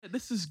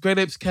This is Great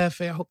Apes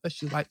Cafe. I hope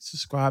that you like,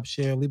 subscribe,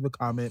 share, leave a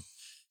comment.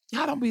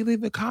 Y'all don't be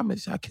leaving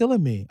comments. Y'all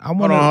killing me.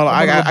 Hold on.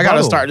 I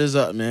gotta start this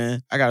up,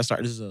 man. I gotta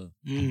start this up.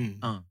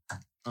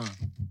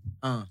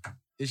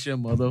 It's your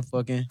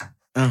motherfucking.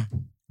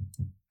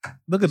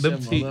 Look at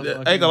them teeth.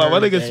 Ain't gonna lie, my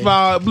nigga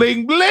smile.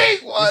 Blink,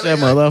 blink. It's your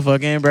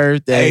motherfucking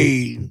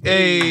birthday.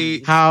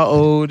 Hey. How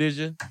old is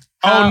you?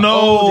 Oh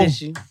no. How old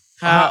is you?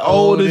 How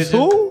old is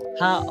who?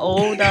 How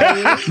old are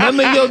you? None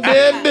of your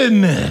damn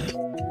business.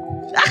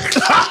 At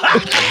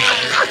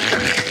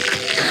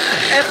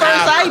first,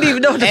 I didn't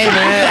even know the Hey,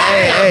 man.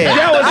 Hey.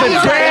 That was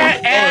a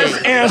bad ass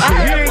answer.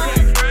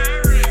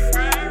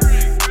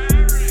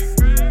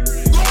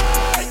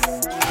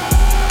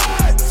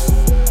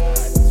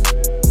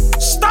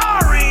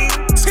 Starring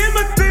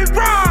Timothy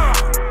Brown,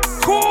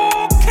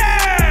 Cool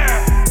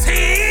Cat,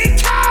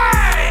 TK,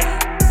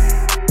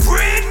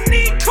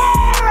 Brittney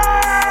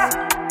Carter.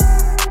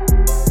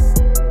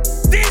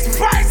 These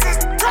prices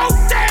go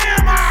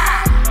damn high.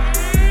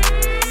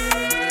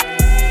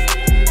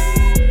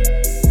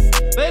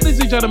 Ladies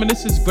and gentlemen,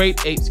 this is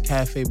Great Apes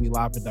Cafe. We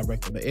live and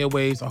direct on the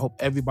airwaves. I hope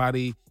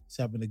everybody is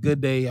having a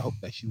good day. I hope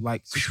that you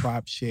like,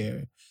 subscribe,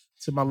 share.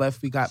 To my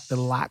left, we got the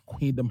Loc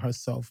Queendom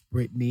herself,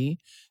 Brittney.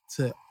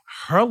 To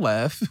her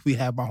left, we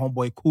have my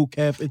homeboy Cool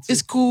Kev.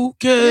 It's Cool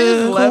His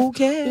Kev. left,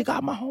 we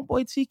got my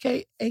homeboy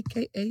TK,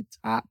 aka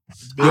Top.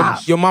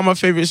 Your mama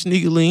favorite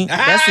sneaky link.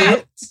 That's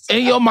it.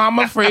 And your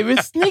mama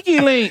favorite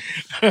sneaky link.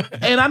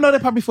 And I know they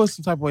probably feel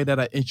some type of way that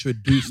I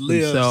introduced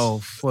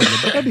themselves for them,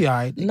 but they'll be all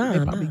right. They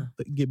probably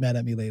get mad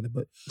at me later.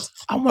 But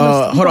I want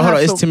to hold on.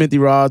 It's Timothy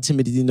Raw,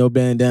 Timothy No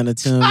Bandana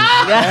Tim.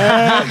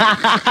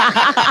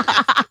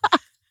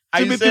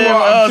 Timothy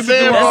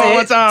Say it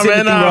one time,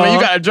 man. Nah, man. You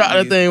gotta drop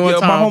that thing one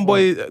time. My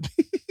homeboy,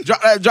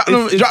 drop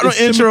them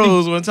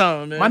intros one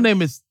time, man. my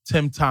name is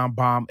Tim Tom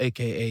Bomb,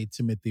 aka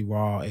Timothy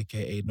Raw,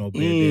 aka No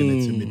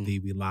Bandana Timothy.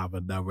 We live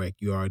and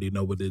direct. You already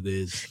know what it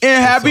is.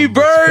 And happy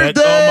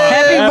birthday!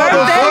 Happy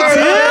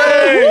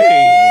birthday!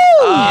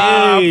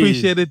 I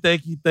appreciate it.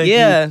 Thank you.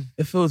 Yeah.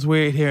 It feels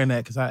weird hearing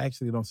that because I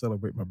actually don't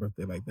celebrate my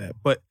birthday like that.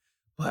 But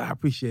I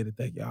appreciate it.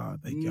 Thank y'all.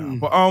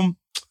 But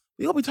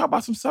we're gonna be talking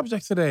about some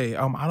subjects today.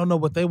 I don't know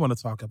what they want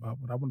to talk about,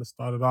 but I want to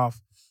start it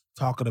off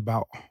talking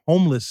about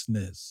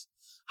homelessness.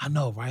 I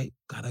know, right?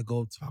 Gotta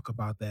go talk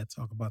about that.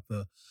 Talk about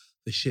the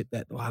shit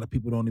that a lot of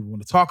people don't even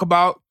want to talk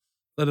about,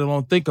 let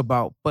alone think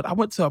about. But I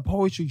went to a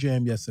poetry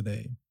jam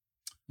yesterday.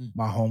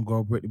 My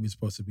homegirl Brittney was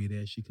supposed to be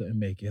there. She couldn't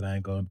make it. I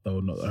ain't gonna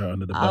throw her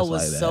under the bus I like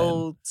was that.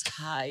 so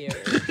tired.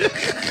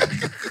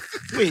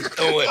 We ain't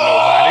throwing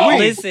nobody.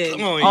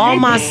 Listen, all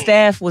my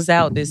staff was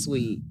out this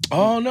week.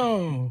 Oh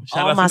no!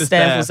 All my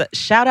staff was.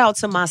 Shout out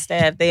to my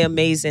staff. They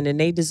amazing and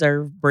they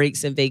deserve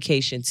breaks and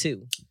vacation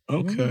too.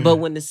 Okay. But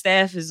when the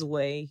staff is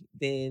away,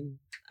 then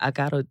I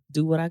gotta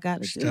do what I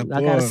gotta do.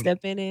 I gotta step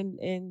in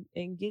and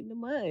get in the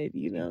mud,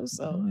 you know.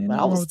 So but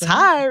I was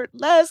tired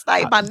last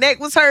night. My neck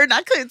was hurting.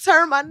 I couldn't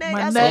turn my neck.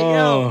 I said,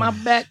 yo, my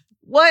back.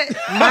 What?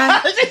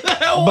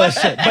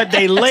 But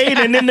they laid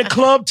and in the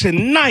club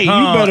tonight. You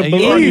better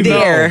believe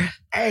there.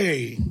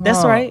 Hey,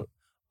 that's right.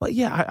 But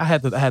yeah, I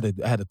had to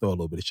throw a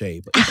little bit of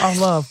shade. But it's all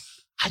love.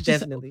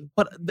 Definitely.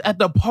 But at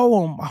the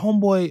poem, my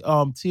homeboy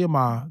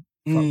TMI,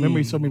 if my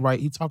memory serves me right,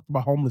 he talked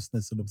about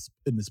homelessness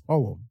in this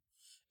poem.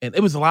 And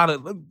it was a lot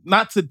of,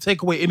 not to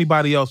take away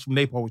anybody else from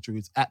their poetry,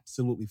 it's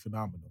absolutely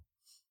phenomenal.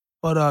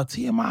 But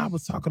TMI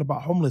was talking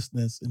about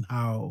homelessness and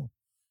how,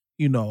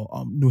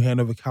 New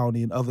Hanover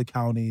County and other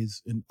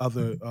counties and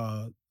other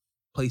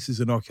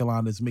places in North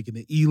Carolina is making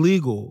it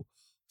illegal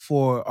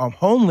for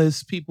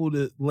homeless people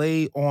to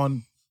lay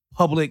on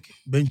public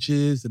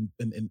benches and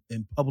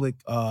public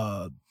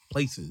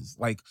places.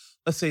 Like,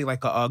 let's say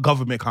like a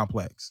government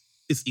complex.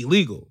 It's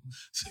illegal.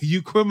 So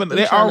you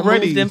they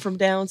already move them from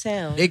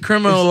downtown. They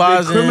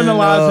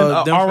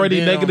criminalizing an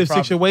already negative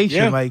situation.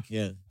 Yeah. Like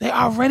they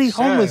already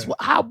homeless.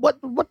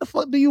 What the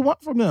fuck do you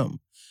want from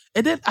them?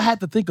 And then I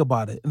had to think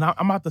about it, and I'm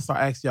about to start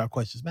asking y'all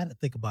questions. Man, I had to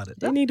think about it.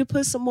 They need to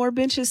put some more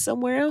benches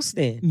somewhere else.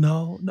 Then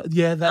no,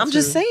 that's I'm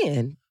just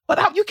saying.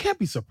 But you can't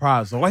be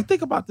surprised though. Like,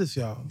 think about this,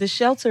 y'all. The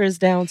shelter is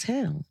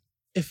downtown.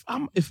 If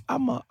I'm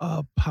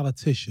a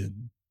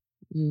politician,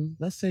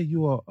 let's say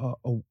you're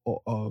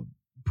a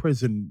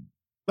prison.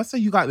 Let's say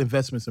you got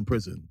investments in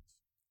prison.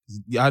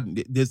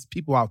 There's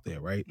people out there,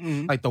 right?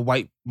 Mm-hmm. Like the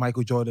white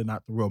Michael Jordan,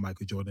 not the real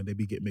Michael Jordan. They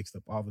be getting mixed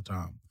up all the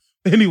time.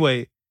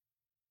 Anyway,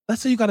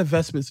 let's say you got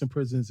investments in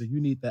prisons and you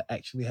need to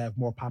actually have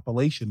more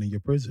population in your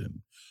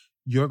prison.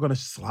 You're going to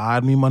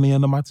slide me money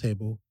under my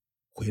table,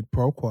 quid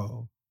pro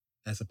quo,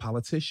 as a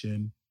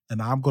politician,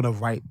 and I'm going to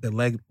write the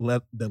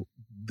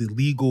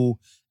legal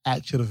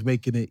action of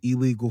making it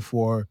illegal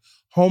for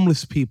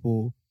homeless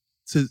people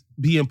to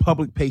be in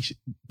public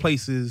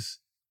places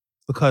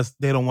because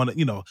they don't want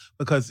to,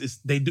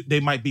 because they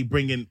might be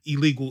bringing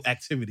illegal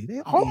activity.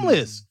 They're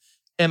homeless.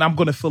 And I'm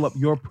going to fill up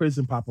your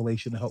prison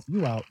population to help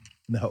you out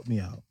and to help me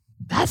out.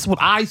 That's what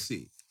I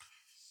see.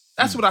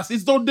 That's what I see.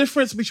 It's no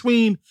difference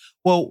between,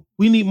 well,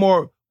 we need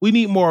more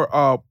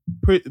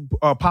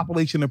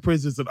population in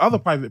prisons and other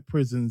private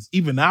prisons,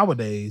 even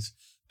nowadays,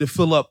 to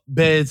fill up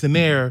beds in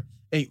there.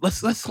 Hey, let's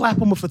slap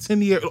him with a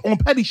 10-year on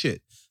petty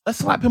shit. Let's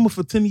slap him with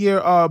a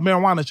 10-year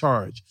marijuana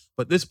charge.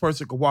 But this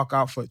person could walk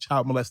out for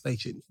child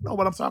molestation. You know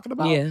what I'm talking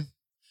about? Yeah.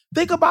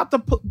 Think about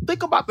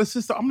the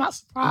system. I'm not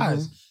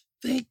surprised.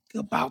 Think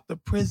about the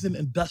prison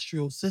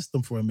industrial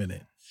system for a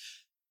minute.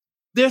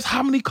 There's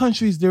how many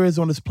countries there is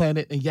on this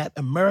planet, and yet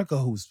America,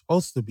 who's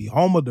supposed to be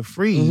home of the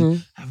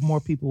free, have more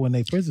people in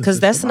their prison. Because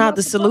that's not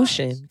the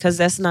solution. Because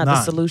that's not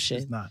the solution.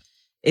 It's not.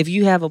 If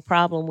you have a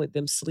problem with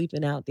them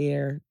sleeping out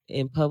there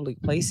in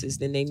public places,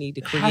 then they need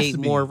to create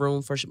more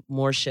room for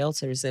more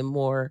shelters and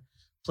more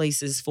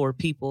places for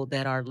people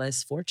that are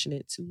less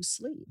fortunate to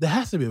sleep. There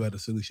has to be a better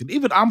solution.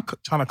 Even I'm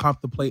trying to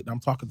contemplate, and I'm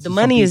talking to the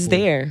money is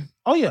there.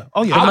 Oh yeah.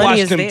 I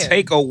watched them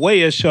take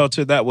away a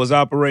shelter that was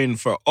operating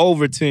for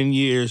over 10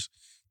 years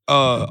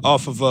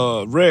off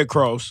of Red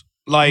Cross.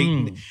 Like,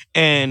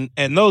 and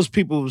those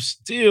people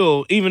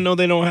still, even though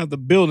they don't have the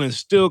building,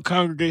 still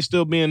congregate,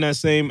 still be in that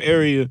same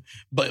area.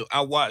 But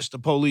I watched the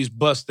police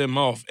bust them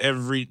off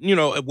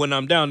when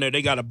I'm down there,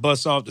 they got to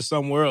bus off to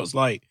somewhere else.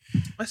 Like,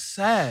 that's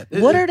sad.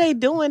 What are they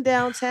doing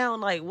downtown?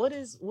 Like, what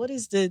is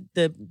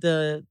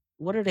the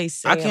what are they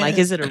saying? Like,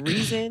 is it a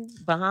reason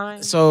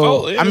behind?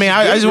 So, I mean,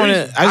 I just want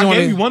to. I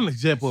gave you one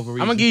example of a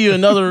reason. I'm gonna give you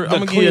another. I'm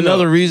gonna give you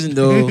another reason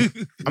though.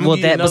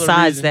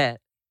 Besides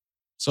that.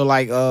 So,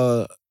 like,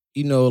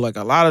 like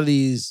a lot of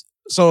these.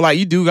 So, like,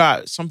 you do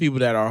got some people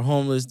that are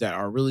homeless that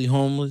are really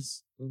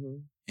homeless,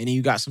 and then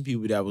you got some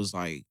people that was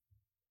like,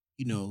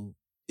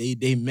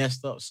 they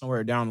messed up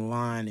somewhere down the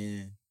line,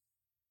 and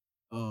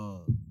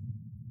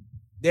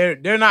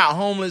they're not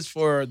homeless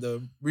for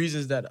the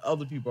reasons that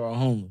other people are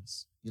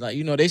homeless. Like,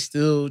 they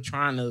still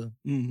trying to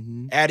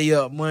addy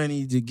up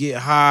money to get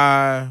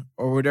high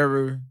or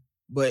whatever.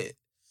 But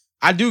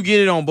I do get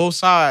it on both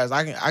sides.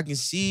 I can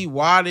see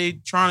why they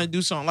trying to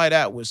do something like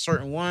that with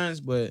certain ones,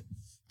 but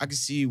I can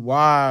see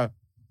why,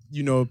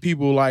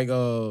 people like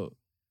the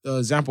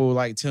example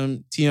like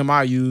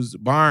TMI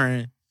used,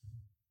 Byron,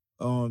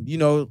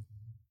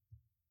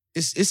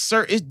 it's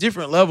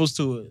different levels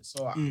to it.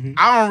 So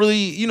I don't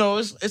really,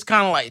 it's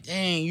kind of like,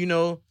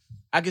 dang,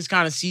 I can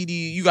kind of see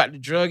you got the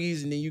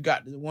druggies and then you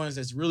got the ones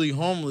that's really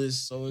homeless.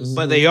 So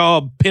but they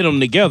all pit them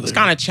together. It's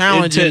kind of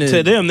challenging.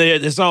 To them,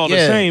 it's all the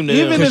same.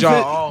 Even if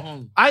y'all all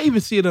homeless. I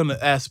even see it on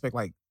the aspect,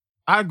 like,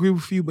 I agree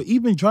with you, but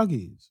even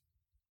druggies,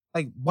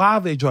 like, why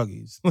are they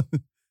druggies?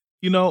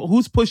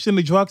 Who's pushing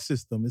the drug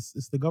system?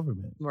 It's the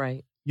government.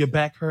 Right. Your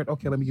back hurt?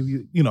 Okay, let me give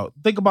you,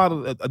 think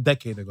about it a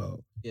decade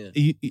ago. Yeah.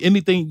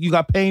 Anything, you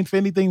got pain for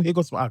anything, here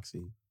goes some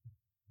Oxy.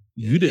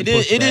 You didn't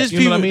push that. It is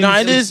people.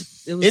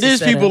 It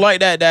is people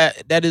like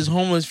that is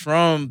homeless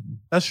from.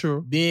 That's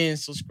true. Being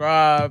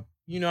subscribed.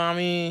 You know what I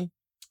mean?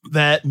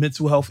 That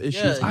mental health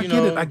issues.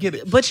 I get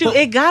it. But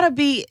it gotta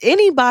be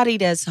anybody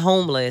that's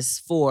homeless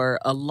for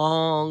a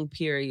long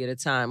period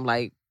of time.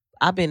 Like,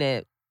 I've been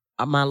at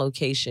my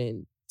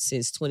location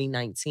since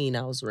 2019.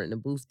 I was renting a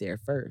booth there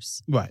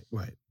first. Right.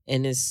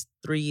 And it's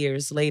 3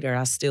 years later,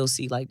 I still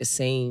see like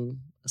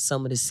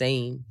some of the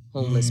same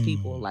homeless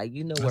people. Like,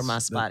 where my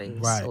spot is.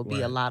 Right, so it'll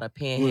be a lot of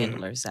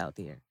panhandlers out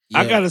there. Yeah.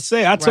 I gotta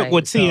say, I took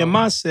what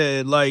TMI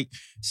said. Like,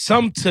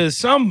 some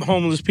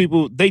homeless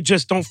people, they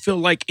just don't feel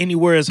like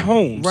anywhere is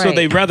home, so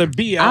they rather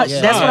be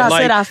outside. That's what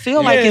I said. I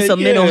feel like it's a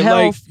mental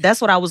health.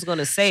 That's what I was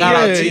gonna say. Shout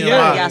out to you.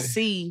 I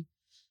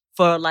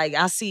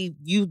see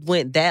you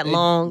went that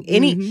long.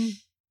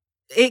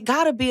 It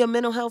gotta be a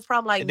mental health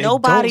problem. Like,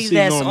 nobody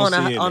that's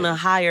on a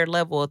higher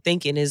level of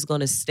thinking is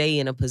gonna stay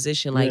in a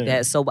position like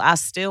that. So I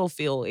still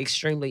feel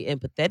extremely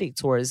empathetic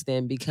towards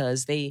them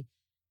because they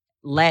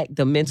lack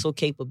the mental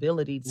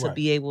capability to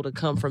be able to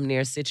come from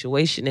their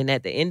situation. And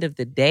at the end of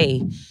the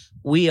day,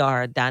 we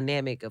are a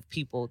dynamic of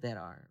people that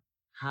are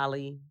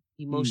highly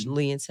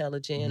emotionally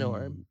intelligent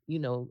or,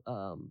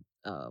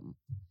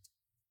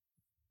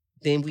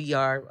 then we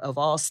are of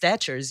all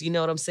statures, you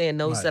know what I'm saying?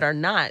 Those that are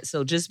not.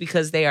 So just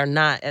because they are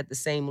not at the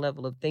same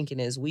level of thinking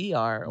as we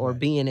are or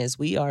being as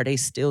we are, they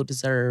still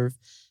deserve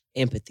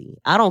empathy.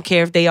 I don't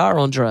care if they are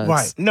on drugs.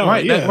 Right. No,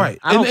 right.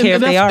 I don't care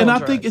if they are on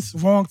drugs. And I think it's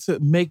wrong to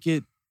make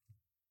it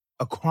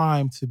a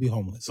crime to be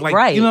homeless. Like,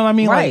 right. You know what I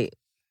mean? Right. Like,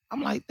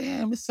 I'm like,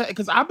 damn, it's sad.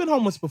 Because I've been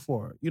homeless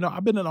before.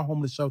 I've been in a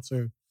homeless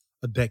shelter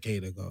a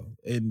decade ago.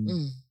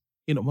 And,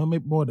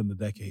 maybe more than a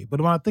decade. But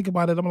when I think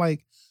about it, I'm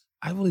like,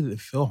 I really didn't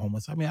feel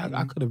homeless. I mean,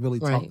 I could have really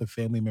talked to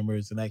family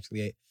members and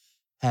actually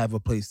have a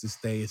place to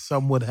stay.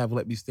 Some would have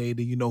let me stay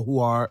to,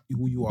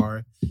 who you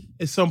are.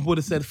 And some would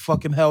have said,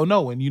 fucking hell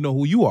no, and you know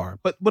who you are.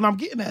 But what I'm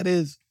getting at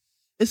is,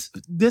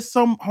 there's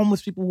some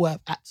homeless people who have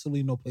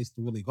absolutely no place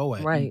to really go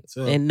at. Right.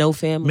 And no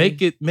family.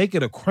 Make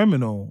it a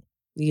criminal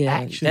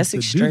action that's to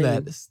extreme. do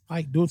that. It's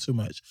like doing too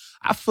much.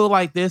 I feel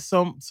like there's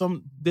some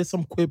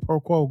quid pro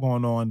quo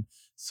going on.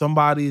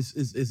 Somebody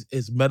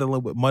is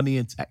meddling with money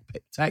and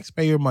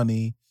taxpayer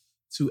money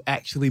to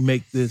actually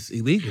make this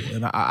illegal.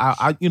 And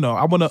I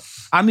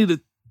need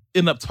to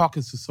end up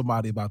talking to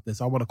somebody about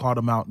this. I want to call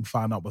them out and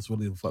find out what's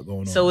really the fuck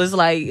going on. So it's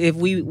like, if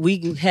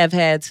we have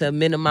had to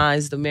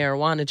minimize the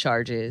marijuana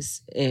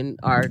charges and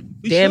are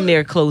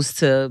near close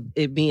to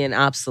it being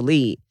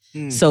obsolete,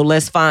 So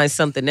let's find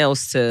something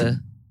else to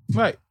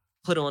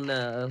put on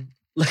the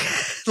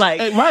like.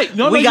 Right.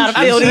 No, we gotta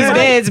fill these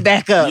beds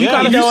back up. You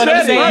know what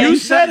I'm saying? You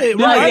said it.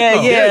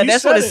 Right. Yeah.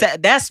 That's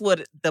that's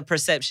what the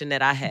perception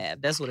that I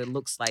have. That's what it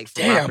looks like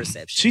from my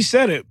perception. She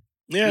said it.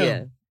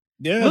 Yeah.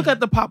 Look at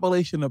the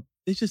population of.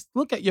 It's just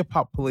look at your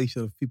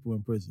population of people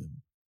in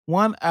prison.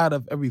 1 out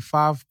of every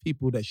 5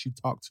 people that you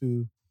talk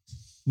to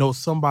knows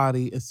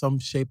somebody in some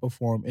shape or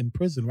form in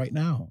prison right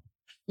now.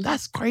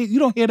 That's crazy. You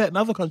don't hear that in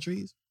other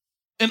countries.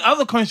 In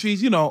other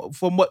countries,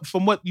 from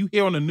what you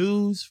hear on the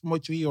news, from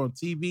what you hear on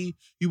TV,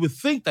 you would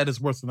think that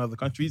it's worse in other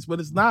countries, but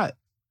it's not.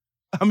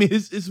 I mean,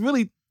 it's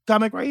really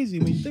kind of crazy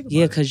when you think about it.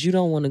 Yeah, because you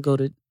don't want to go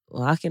to.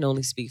 Well, I can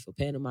only speak for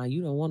Panama.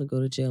 You don't want to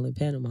go to jail in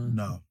Panama.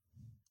 No.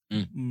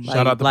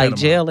 Shout out to Panama.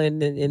 Jail in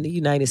the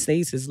United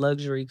States is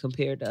luxury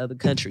compared to other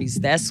countries.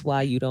 That's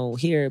why you don't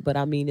hear it. But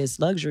I mean, it's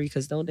luxury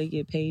because don't they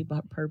get paid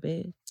per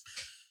bed?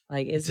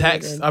 Like it's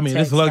tax. I mean,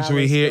 it's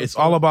luxury here. It's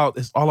all about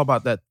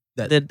that.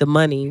 The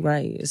money,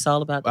 right? It's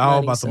all about the all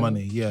money. About the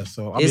money, yeah.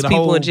 So there's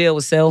people in jail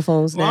with cell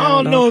phones now. I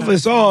don't know if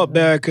it's all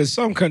bad because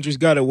some countries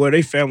got it where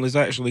their families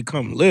actually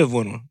come live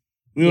with them.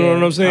 You know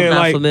what I'm saying? I'm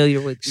not familiar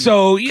with.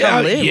 So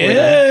yeah.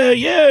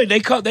 They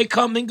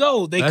come and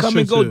go. They come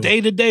and go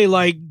day to day,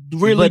 like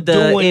really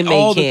doing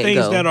all the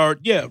things that are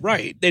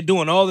right. They're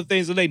doing all the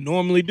things that they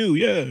normally do.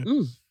 Yeah.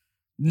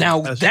 Now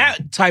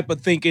that type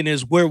of thinking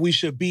is where we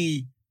should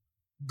be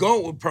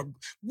going.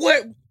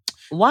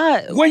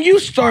 Why? When you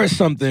start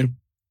something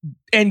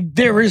and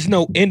there is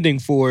no ending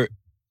for it,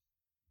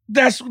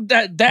 that's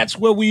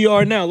where we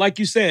are now. Like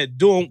you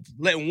said,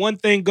 letting one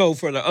thing go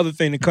for the other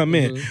thing to come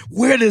in.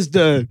 Where does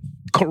the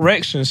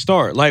correction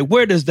start? Like,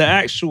 where does the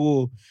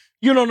actual,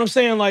 you know what I'm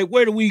saying? Like,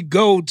 where do we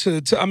go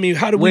to I mean,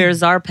 how do we...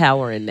 Where's our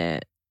power in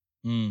that?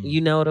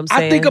 You know what I'm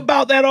saying? I think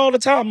about that all the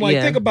time. Like,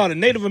 think about it.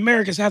 Native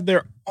Americans have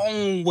their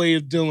own way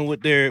of dealing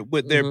with their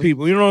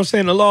people. You know what I'm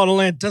saying? The law of the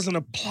land doesn't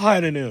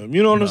apply to them.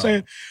 You know what I'm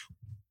saying?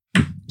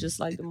 Just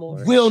like the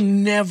Moors. We'll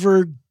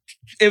never...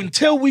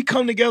 Until we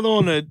come together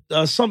on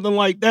a something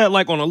like that,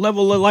 like on a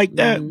level like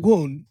that,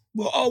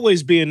 we'll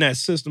always be in that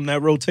system,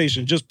 that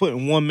rotation, just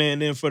putting one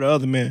man in for the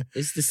other man.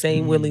 It's the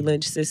same Willie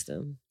Lynch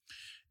system.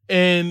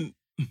 And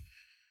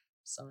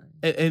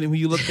and when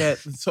you look at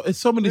it's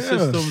so many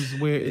systems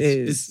where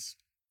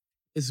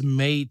it's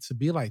made to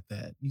be like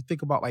that. You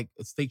think about like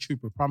a state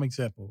trooper, prime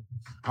example.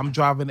 I'm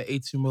driving an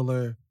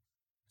 18-wheeler.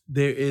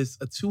 There is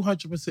a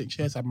 200%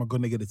 chance I'm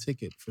going to get a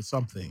ticket for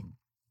something.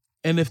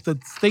 And if the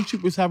state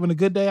trooper's having a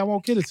good day, I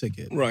won't get a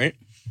ticket. Right.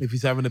 If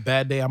he's having a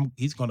bad day,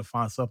 he's going to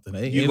find something.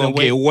 You're going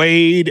to get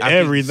weighed,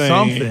 everything.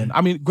 Something.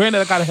 I mean, granted,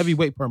 I got a heavy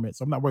weight permit,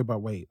 so I'm not worried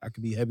about weight. I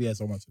can be heavy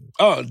as I want to.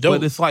 Oh, dope.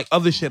 But it's like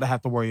other shit I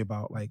have to worry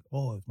about. Like,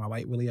 is my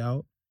light really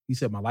out? He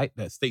said my light,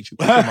 that state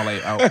trooper said my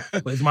light out.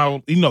 But it's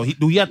my,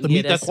 do we have to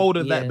meet that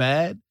quota that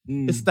bad?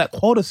 It's that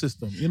quota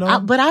system, you know?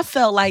 But I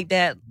felt like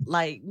that,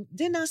 like,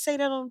 didn't I say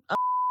that on...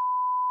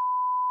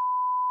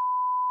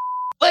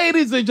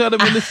 Ladies and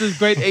gentlemen, this is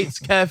Great Apes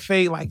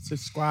Cafe. Like,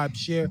 subscribe,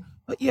 share.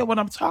 But yeah, what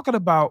I'm talking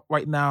about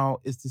right now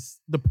is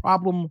the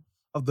problem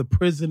of the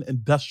prison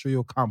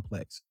industrial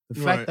complex. The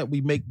fact that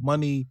we make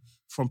money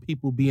from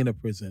people being in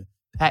prison.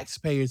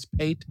 Taxpayers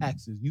pay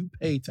taxes. You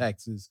pay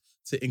taxes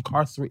to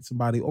incarcerate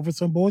somebody over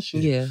some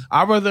bullshit. Yeah.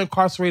 I'd rather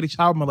incarcerate a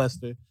child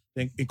molester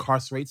than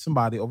incarcerate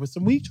somebody over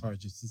some weed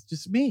charges. It's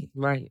just me.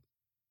 Right.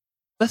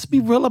 Let's be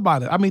real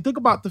about it. I mean, think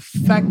about the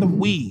fact of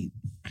weed.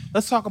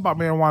 Let's talk about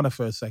marijuana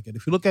for a second.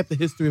 If you look at the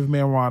history of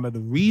marijuana,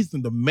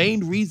 the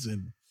main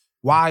reason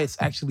why it's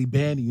actually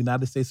banned in the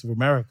United States of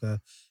America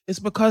is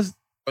because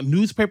a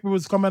newspaper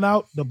was coming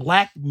out, the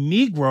black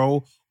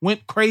Negro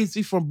went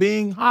crazy from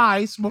being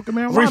high smoking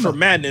marijuana. Reefer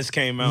Madness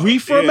came out.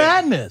 Reefer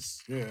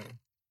Madness. Yeah.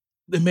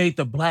 They made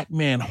the black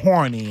man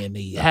horny and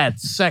he had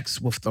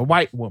sex with the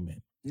white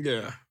woman.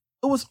 Yeah.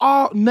 It was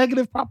all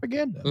negative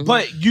propaganda. Mm-hmm.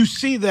 But you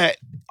see that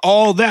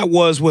all that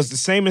was the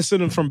same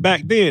incident from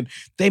back then.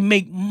 They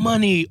make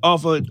money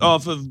off of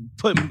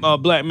putting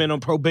black men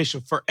on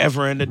probation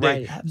forever in the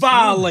day. Right.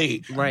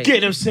 Violate. Right. Get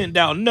them sent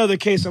out. Another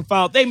case and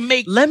filed. They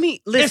make... Let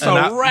me... Listen.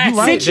 It's a racket.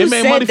 Since you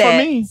they made money that, from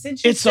me.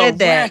 Since you said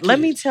that, let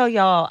me tell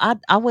y'all,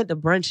 I went to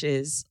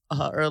brunches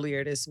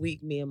earlier this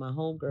week. Me and my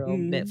homegirl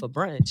met for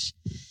brunch.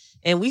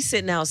 And we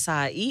sitting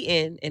outside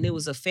eating, and it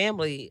was a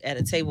family at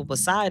a table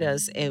beside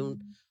us, and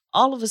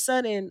all of a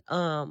sudden,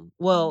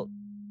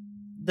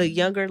 the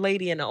younger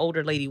lady and the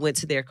older lady went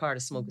to their car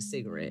to smoke a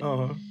cigarette.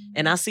 Uh-huh.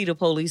 And I see the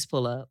police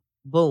pull up.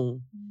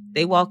 Boom.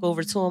 They walk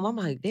over to them. I'm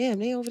like, damn,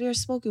 they over there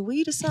smoking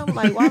weed or something?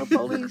 Like, why the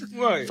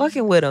police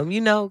fucking with them, you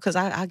know? Because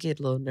I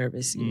get a little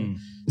nervous, you know?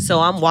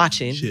 So I'm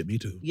watching. Shit, me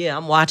too. Yeah,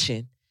 I'm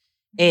watching.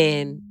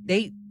 And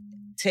they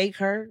take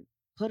her,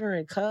 put her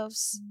in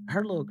cuffs,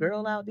 her little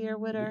girl out there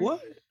with her.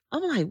 What?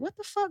 I'm like, what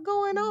the fuck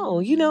going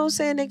on? You know what I'm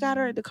saying? They got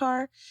her at the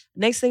car.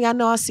 Next thing I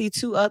know, I see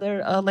 2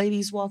 other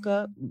ladies walk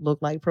up, look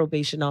like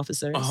probation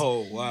officers.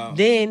 Oh, wow.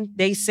 Then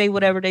they say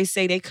whatever they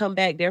say. They come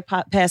back. They're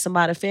passing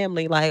by the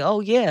family like,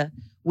 oh, yeah,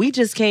 we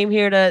just came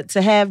here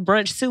to have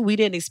brunch, too. We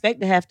didn't expect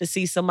to have to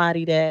see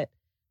somebody that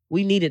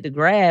we needed to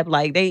grab.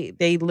 Like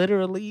they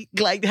literally,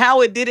 like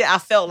how it did it, I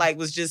felt like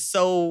was just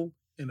so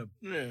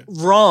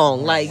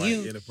wrong. Like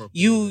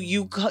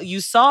you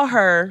saw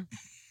her.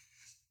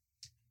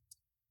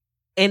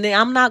 And then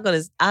I'm not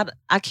gonna.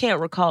 I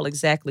can't recall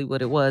exactly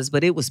what it was,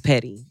 but it was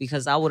petty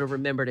because I would have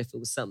remembered if it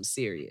was something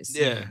serious.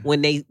 Yeah.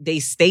 When they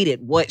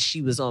stated what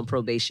she was on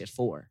probation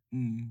for,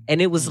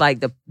 and it was like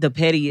the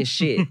pettiest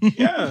shit.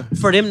 Yeah.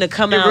 For them to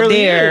come out really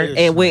there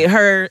and with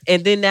her,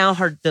 and then now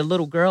the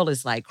little girl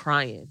is like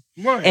crying.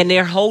 Right. And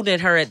they're holding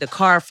her at the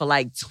car for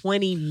like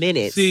 20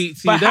 minutes. See,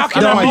 but how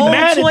can I be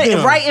mad at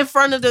them? Right in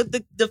front of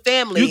the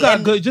family. You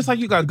got good, just like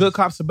you got good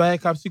cops and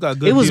bad cops. You got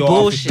good. It was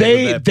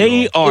bullshit.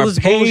 They are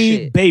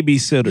paid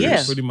babysitters.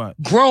 Yeah. Pretty much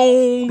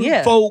grown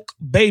folk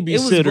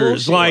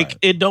babysitters. Like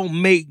it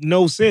don't make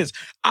no sense.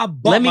 I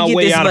bought my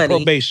way out of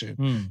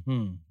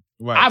probation.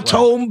 Right, I've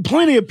told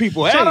plenty of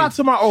people. Shout out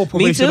to my old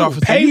probation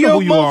officer. Pay you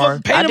know your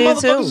mother, pay the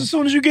motherfuckers too. as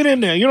soon as you get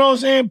in there. You know what I'm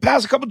saying?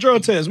 Pass a couple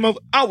drug tests.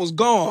 I was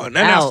gone, and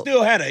I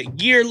still had a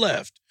year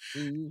left.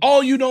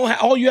 All you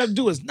have to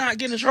do is not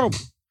get in trouble.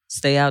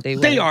 Stay out.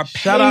 They are paid.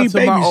 Shout out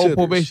to my old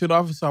probation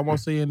officer. I won't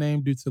say your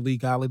name due to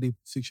legality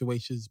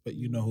situations, but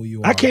you know who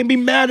you are. I can't be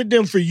mad at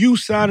them for you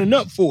signing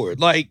up for it.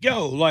 Like,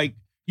 yo, like.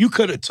 You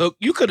could have took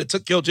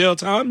your jail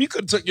time. You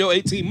could have took your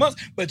 18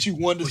 months, but you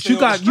wanted to stay on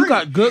the street. You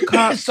got good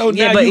cops. So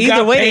yeah, now but you either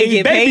got way they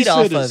get paid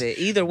off babysitters. of it.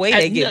 Either way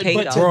they get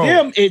paid off. But to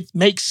them, it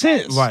makes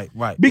sense. Right.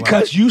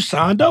 Because you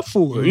signed up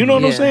for it. You know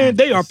what I'm saying?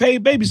 They are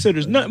paid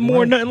babysitters. Nothing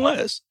more, nothing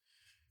less.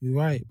 You're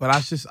right. But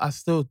I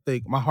still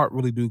think my heart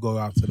really do go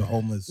out to the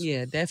homeless.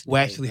 Yeah, definitely. We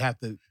actually have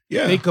to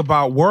think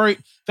about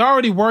they're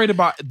already worried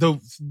about the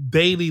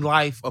daily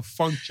life of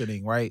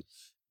functioning, right?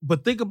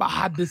 But think about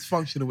how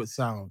dysfunctional it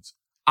sounds.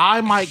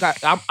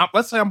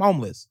 Let's say I'm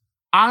homeless.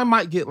 I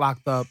might get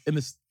locked up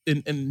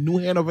in New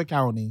Hanover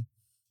County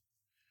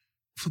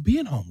for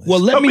being homeless. Well,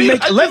 let me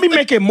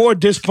make it more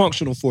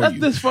dysfunctional for you.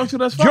 That's dysfunctional.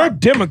 That's fine. Your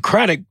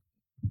Democratic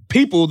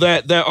people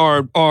that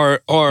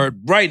are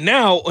right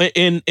now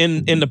in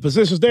the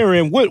positions they're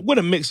in with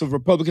a mix of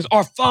Republicans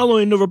are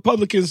following the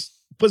Republicans'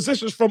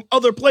 positions from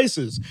other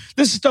places.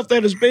 This is stuff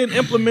that has been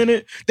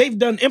implemented. They've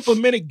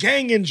implemented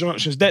gang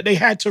injunctions that they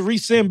had to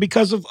rescind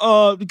because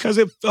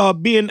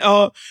of being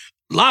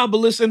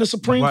libelous in the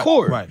Supreme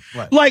Court. Right.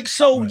 Like,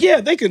 so yeah,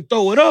 they can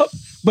throw it up,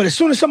 but as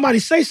soon as somebody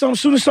says something, as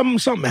soon as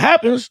something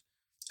happens,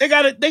 they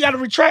gotta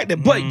retract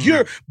it.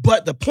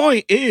 But the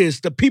point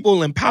is the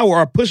people in power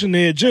are pushing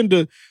the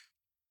agenda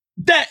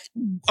that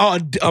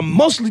a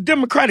mostly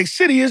Democratic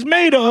city is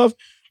made of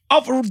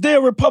off of their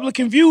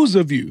Republican views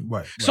of you.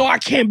 Right. So I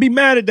can't be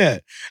mad at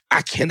that.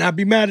 I cannot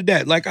be mad at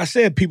that. Like I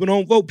said, people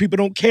don't vote. People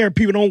don't care.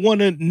 People don't want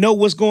to know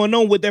what's going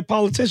on with their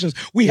politicians.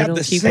 We have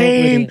the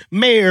same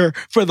mayor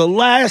for the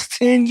last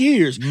 10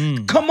 years.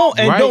 Come on.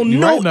 And don't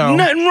know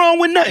nothing wrong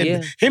with nothing.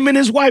 Yeah. Him and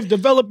his wife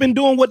developing,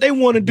 doing what they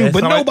want to do,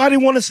 but nobody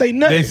want to say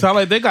nothing. They sound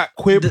like they got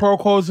quid pro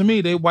quos to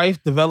me. Their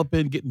wife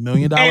developing, getting $1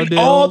 million deals. And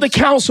all the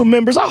council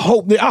members,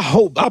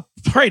 I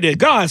pray to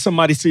God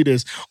somebody see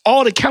this.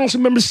 All the council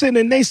members sitting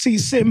in their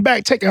seats, sitting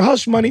back, taking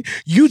hush money,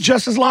 you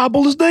just as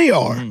liable as they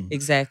are.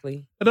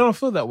 Exactly. But they don't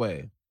feel that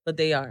way. But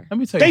they are. Let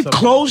me tell you something. They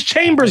closed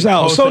chambers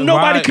out, so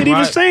nobody could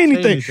even say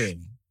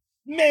anything.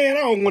 Man,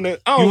 I don't want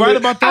to. You right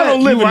about that? I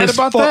don't live in this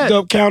fucked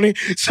up county.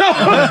 So,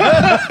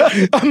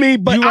 I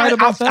mean, but I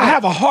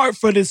have a heart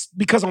for this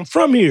because I'm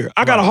from here.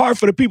 I got a heart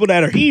for the people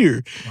that are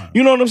here.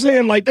 You know what I'm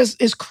saying? Like,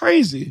 it's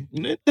crazy.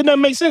 It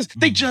doesn't make sense.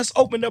 They just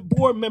opened up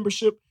board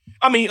membership.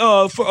 I mean,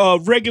 for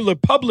regular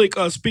public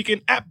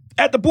speaking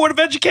at the Board of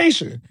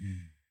Education.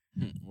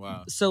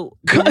 Wow. So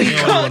think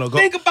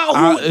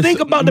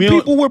about the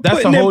people we're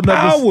putting in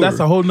power. That's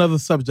a whole nother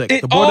subject.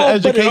 The Board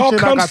of Education, it all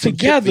comes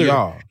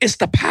together. It's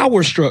the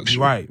power structure.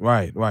 Right.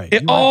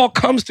 It all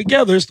comes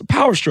together. It's the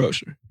power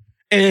structure.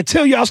 And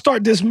until y'all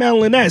start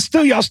dismantling that,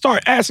 still y'all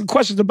start asking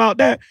questions about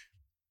that,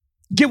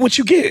 get what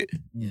you get.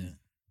 Yeah.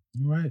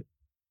 You're right.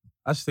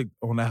 I just think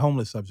on that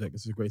homeless subject,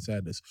 this is great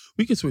sadness.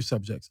 We can switch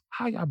subjects.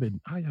 How y'all been?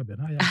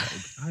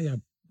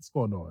 What's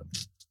going on?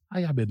 How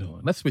y'all been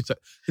doing? Let's switch up.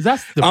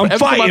 I'm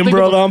fighting,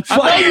 brother. I'm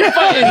fighting.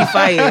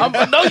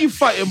 I know you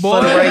fighting,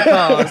 boy. For the right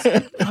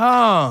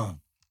cause.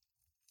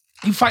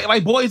 You fight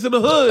like boys in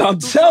the hood. I'm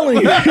telling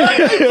you.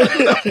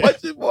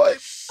 What's your boy?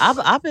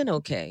 I've been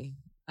okay.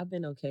 I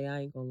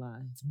ain't gonna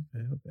lie.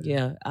 Okay.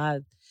 Yeah,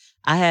 I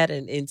had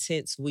an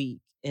intense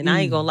week, and I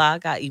ain't gonna lie. I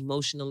got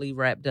emotionally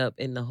wrapped up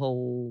in the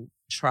whole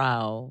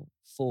trial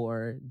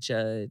for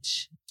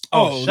Judge.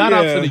 Shout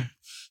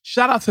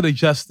out to the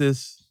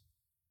justice.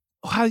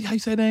 How you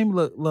say her name?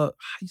 Look,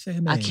 how you say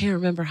her name? I can't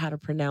remember how to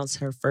pronounce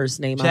her first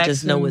name. Jackson, I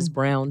just know it's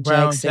Brown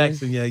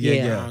Jackson. Yeah.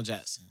 Brown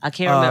Jackson. I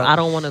can't remember. I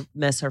don't want to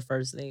mess her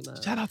first name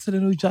up. Shout out to the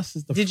new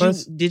justice.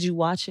 Did you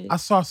watch it? I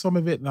saw some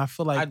of it, and I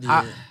feel like I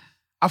did.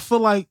 I feel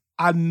like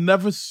I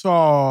never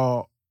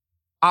saw.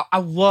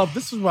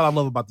 This is what I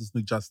love about this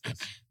new justice,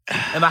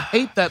 and I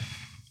hate that.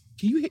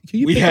 Can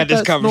you? We had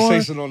this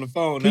conversation snore? on the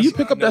phone. Can you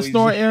pick up that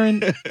snore,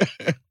 Aaron?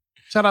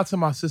 Shout out to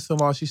my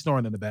sister-in-law. She's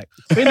snoring in the back.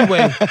 But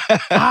anyway,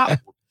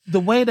 the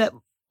way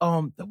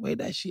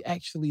that she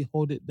actually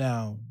hold it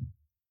down,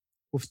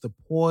 with the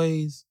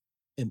poise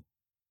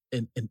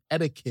and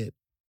etiquette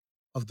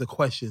of the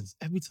questions.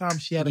 Every time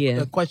she had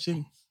a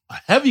question, a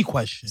heavy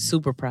question.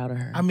 Super proud of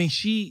her. I mean,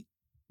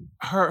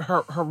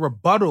 her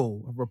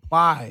rebuttal, her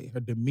reply, her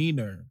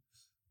demeanor,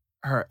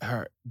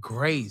 her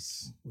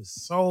grace was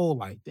so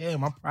like,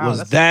 damn, I'm proud.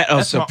 Was that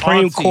a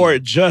Supreme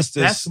Court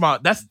justice?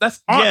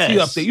 That's auntie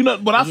up there. You know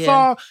what I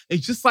saw?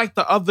 It's just like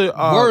the other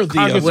worthy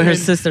of it. With her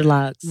sister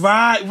locks.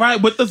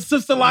 Right. With the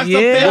sister locks up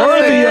there.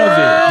 Worthy of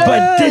it.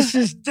 But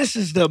this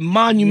is the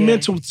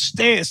monumental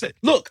stance.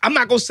 Look, I'm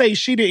not gonna say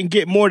she didn't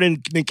get more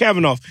than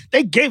Kavanaugh.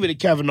 They gave it to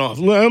Kavanaugh.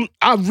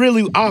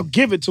 I'll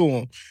give it to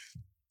him.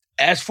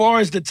 As far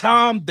as the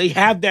time, they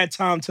have that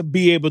time to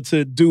be able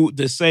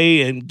to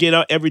say and get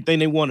out everything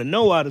they want to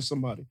know out of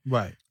somebody.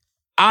 Right.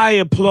 I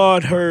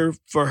applaud her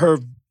for her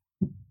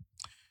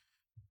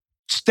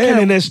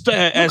standing as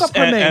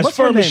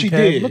firm as she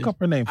did. Look up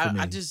her name for me.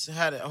 I just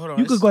had it. Hold on.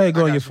 You could go ahead and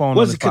go on your phone.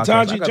 Was it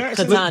Ketanji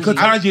Jackson?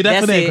 Ketanji,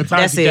 that's it.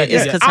 That's it.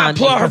 It's Ketanji. I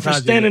applaud her for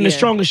standing as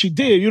strong as she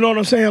did. You know what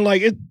I'm saying?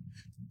 Like the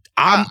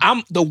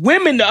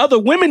other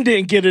women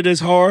didn't get it as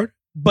hard.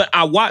 But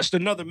I watched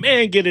another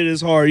man get it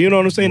as hard. You know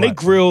what I'm saying? Right.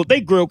 They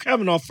grilled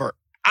Kavanaugh for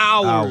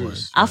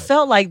hours. I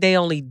felt like they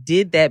only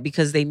did that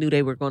because they knew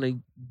they were going to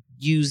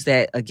use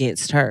that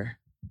against her.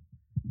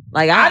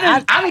 Like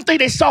I don't think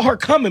they saw her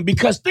coming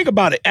because think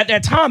about it. At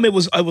that time, it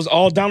was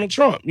all Donald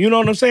Trump. You know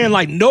what I'm saying?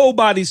 Like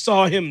nobody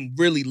saw him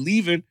really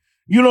leaving.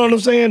 You know what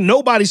I'm saying?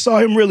 Nobody saw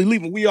him really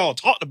leaving. We all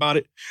talked about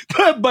it,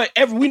 but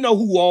we know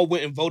who all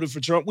went and voted for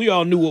Trump. We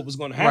all knew what was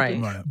going to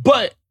happen. Right.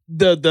 But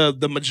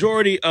the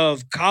majority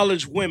of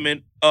college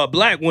women,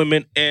 black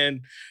women, and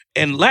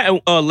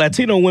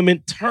Latino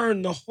women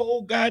turned the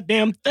whole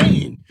goddamn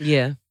thing.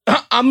 Yeah.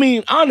 I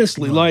mean,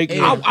 honestly, like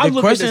I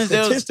look at the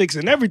statistics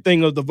and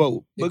everything of the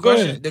vote. But go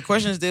ahead. The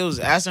questions they was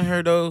asking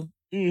her though,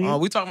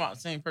 we talking about the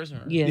same person.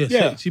 Right?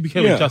 Yeah. She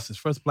became a justice,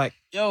 first black.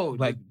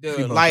 Like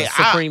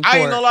Supreme Court. I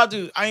ain't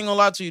gonna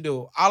lie to you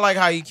though. I like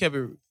how you kept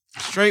it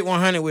straight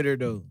 100 with her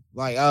though.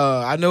 Like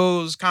I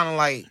know it was kind of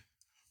like,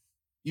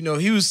 you know,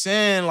 he was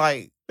saying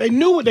like. They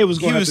knew what they was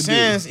going to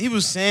do. He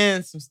was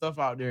saying some stuff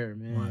out there,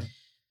 man. Right.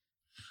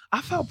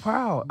 I felt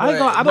proud. I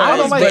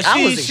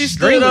was she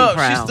stood up.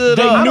 Proud. She stood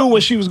up. They knew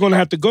what she was going to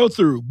have to go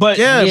through. But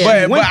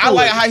but I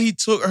like how he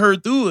took her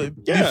through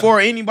it before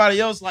anybody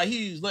else. Like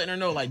he was letting her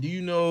know, like, do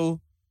you know,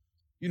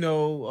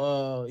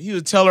 he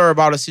would tell her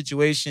about a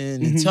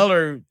situation and tell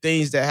her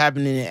things that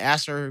happened and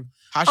ask her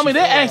how she they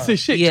asked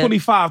this shit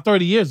 25,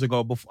 30 years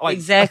ago. Before, like,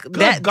 exactly.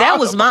 That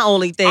was my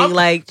only thing.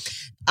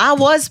 I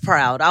was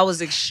proud. I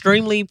was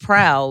extremely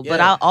proud, but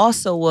I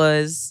also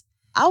was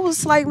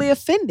slightly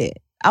offended.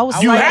 I was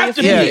slightly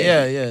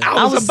offended.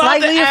 I was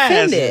slightly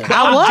offended.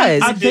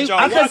 I was.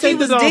 Because he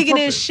was digging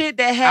in shit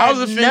that had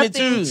nothing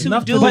to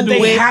do with. But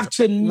they have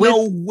to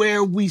know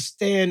where we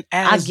stand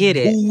as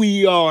who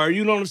we are.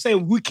 You know what I'm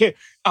saying? We can't.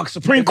 A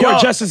Supreme Court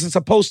justice is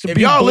supposed to be. If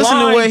y'all listen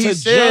to what he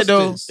said,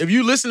 justice. though, if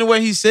you listen to what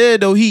he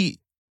said, though, he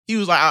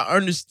was like, I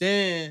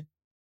understand.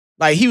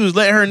 Like he was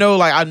letting her know,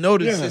 like, I know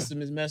the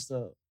system is messed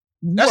up.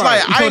 That's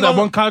like I ain't that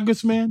one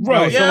congressman,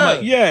 right?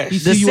 He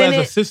see you as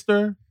a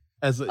sister.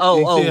 But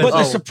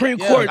the Supreme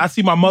Court. I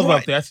see my mother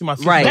up there. I see my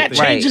sister up there. That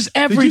changes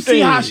everything. Did you see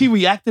how she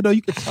reacted though?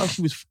 You could tell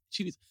she was.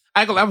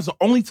 That was the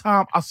only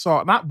time I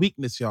saw not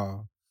weakness,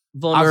 y'all.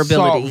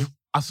 Vulnerability.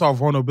 I saw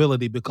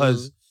vulnerability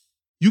because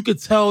you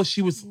could tell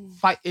she was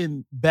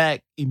fighting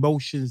back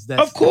emotions that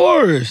of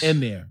course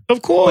in there.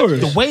 Of course. But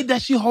the way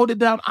that she hold it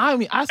down, I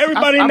mean,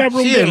 everybody in that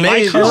room didn't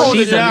like her.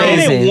 She's amazing.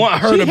 They didn't want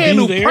her to be there. She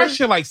handled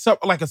pressure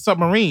like a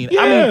submarine.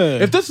 Yeah. I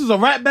mean, if this is a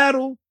rap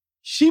battle,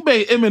 she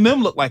made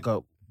Eminem look like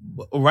a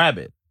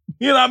rabbit.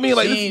 You know what I mean?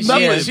 Like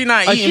she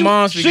not eating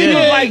mom's spaghetti. She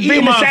looked like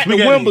Venus at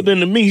Wimbledon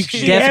to me.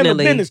 She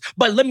Definitely. had business.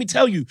 But let me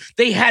tell you,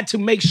 they had to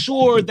make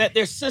sure that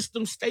their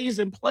system stays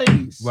in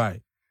place.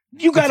 Right.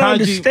 You got to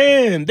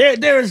understand,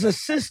 there is a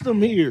system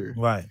here.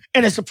 Right.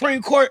 And the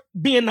Supreme Court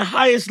being the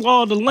highest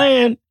law of the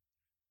land,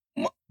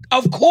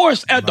 of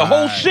course, the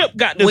whole ship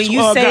got this. When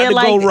you say it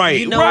like, go right.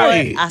 You know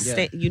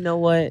what? You know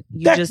what?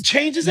 That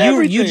changes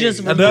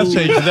everything. That does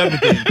change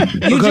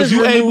everything. You just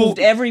removed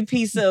every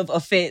piece of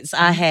offense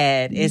I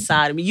had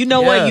inside of me. You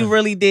know what? You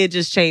really did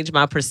just change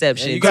my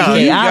perception. You got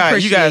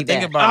to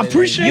think about it. I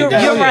appreciate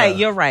that.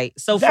 You're right.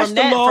 So from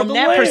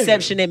that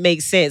perception, it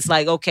makes sense.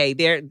 Like, okay,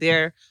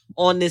 they're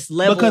on this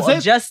level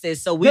of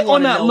justice, so we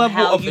want to know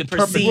how you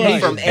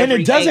perceive from every And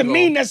it doesn't angle.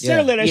 mean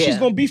necessarily that she's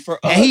going to be for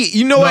us. And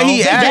you know what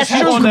he asked?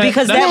 That's true,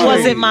 because that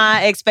wasn't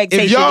my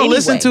expectation. If y'all anyway.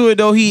 listen to it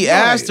though, he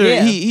asked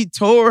her. He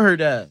told her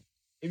that.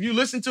 If you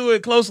listen to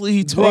it closely,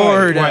 he told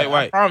her that.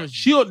 Right. I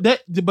promise you.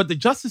 But the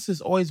justice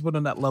has always been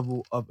on that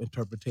level of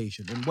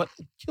interpretation. And what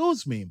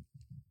kills me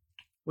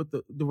with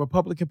the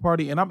Republican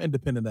Party, and I'm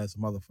independent as a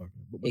motherfucker,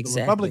 but with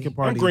the Republican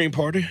Party, I'm Green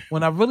Party.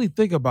 When I really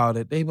think about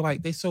it, they be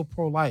like, they so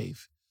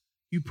pro-life.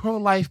 You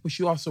pro-life, but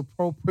you also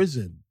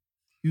pro-prison.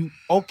 You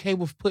okay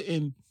with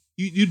putting...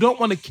 You don't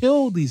want to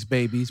kill these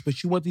babies,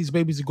 but you want these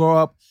babies to grow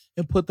up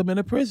and put them in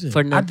a prison.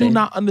 For nothing. I do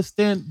not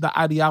understand the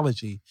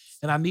ideology.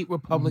 And I need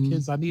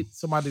Republicans. I need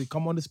somebody to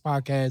come on this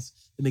podcast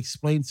and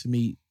explain to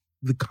me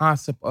the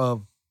concept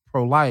of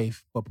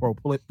pro-life but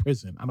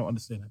pro-prison. I don't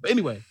understand that. But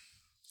anyway.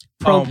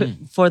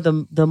 For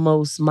the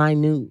most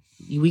minute,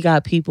 we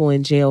got people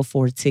in jail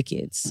for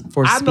tickets,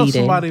 for speeding. I know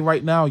somebody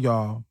right now,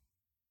 y'all.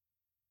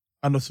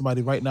 I know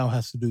somebody right now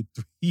has to do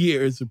 3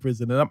 years in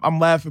prison. And I'm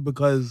laughing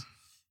because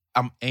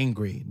I'm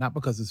angry, not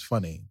because it's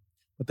funny.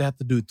 But they have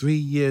to do 3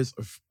 years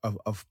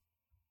of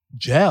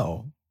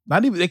jail.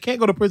 Not even, they can't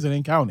go to prison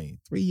in county.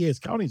 3 years.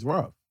 County's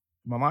rough.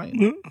 Am I lying?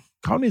 Mm-hmm.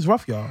 County's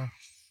rough, y'all.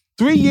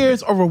 3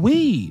 years over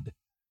weed.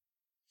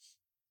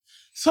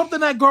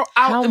 Something that grow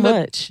out. How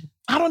much?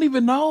 I don't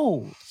even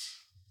know.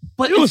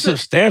 But it was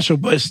substantial,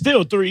 but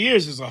still 3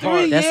 years is a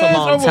hard. That's a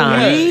long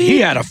time. He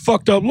had a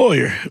fucked up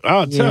lawyer.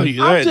 I'll tell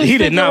you that. He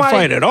did not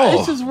fight at all.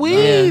 This is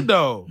weed,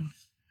 though.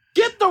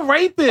 Get the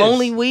rapist.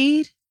 Only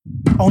weed?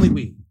 Only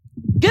weed.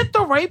 Get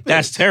the rapist.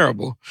 That's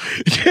terrible.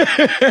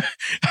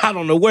 I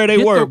don't know where they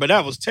were, but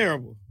that was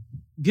terrible.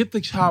 Get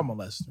the child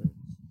molester.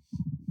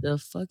 The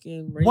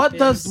fucking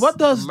rapist. What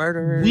does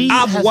murderer?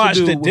 I've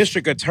watched the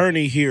district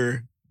attorney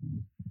here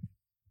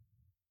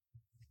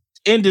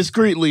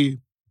indiscreetly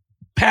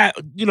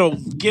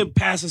give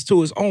passes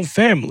to his own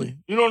family.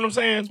 You know what I'm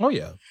saying? Oh,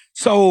 yeah.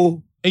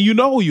 So... And you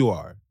know who you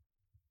are.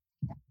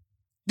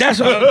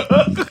 That's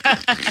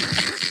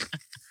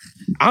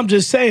I'm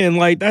just saying,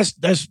 like, that's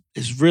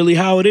it's really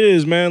how it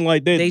is, man.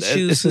 Like they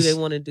choose who they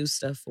want to do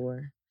stuff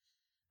for.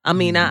 I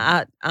mean,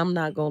 I'm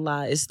not gonna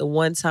lie. It's the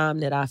one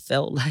time that I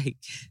felt like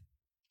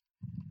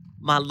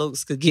my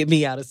looks could get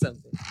me out of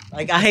something.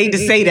 Like, I hate to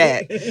say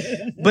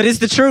that, but it's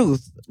the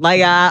truth.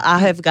 Like, I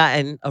have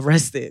gotten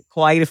arrested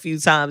quite a few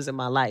times in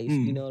my life.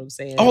 You know what I'm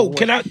saying? Oh,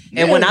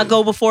 when I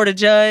go before the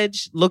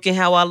judge, looking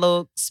how I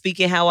look,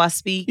 speaking how I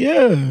speak,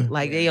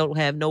 like, they don't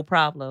have no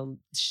problem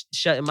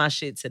shutting my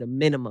shit to the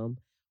minimum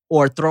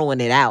or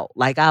throwing it out.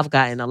 Like, I've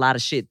gotten a lot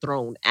of shit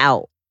thrown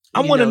out.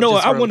 I want to know.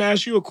 I want to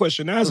ask you a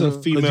question. As a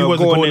female, you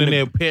wasn't going in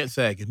there pants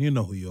sagging. You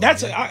know who you are.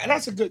 That's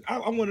a good.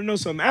 I want to know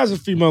something. As a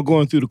female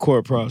going through the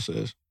court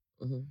process,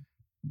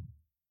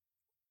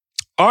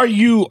 are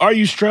you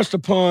stressed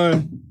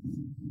upon?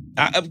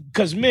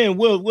 Because men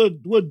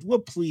we'll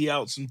plea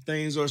out some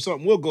things or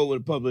something. We'll go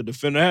with a public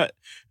defender.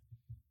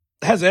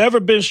 Has it ever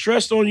been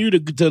stressed on you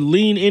to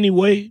lean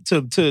anyway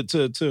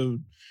to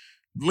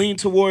lean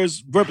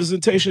towards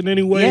representation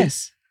anyway?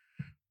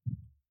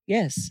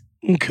 Yes.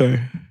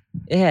 Okay.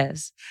 It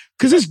has.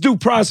 Because it's due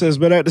process,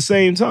 but at the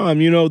same time,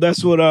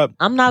 that's what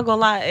I'm not gonna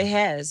lie, it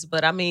has.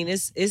 But I mean,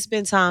 it's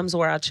been times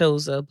where I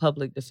chose a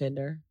public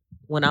defender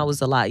when I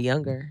was a lot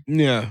younger.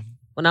 Yeah.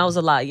 When I was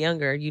a lot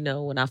younger,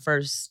 when I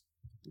first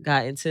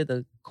got into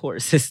the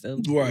court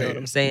system, you know what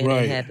I'm saying?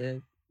 Right. And had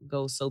to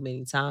go so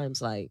many times,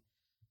 like,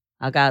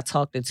 I got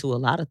talked into a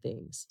lot of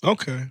things.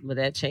 Okay. But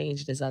that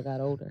changed as I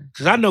got older.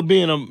 Because I know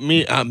being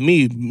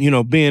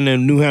being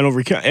in New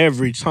Hanover County,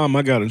 every time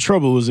I got in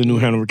trouble was in New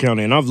Hanover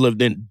County. And I've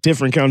lived in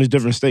different counties,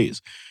 different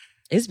states.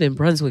 It's been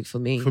Brunswick for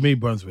me. For me,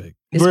 Brunswick.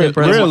 It's been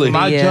Brunswick. Really?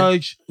 My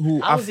judge,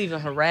 who I was even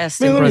harassed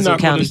in Brunswick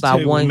County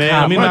by one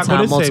cop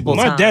multiple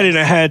times. My daddy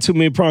done had too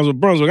many problems with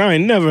Brunswick. I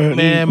ain't never.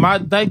 Man,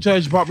 that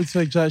judge brought me to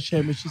a judge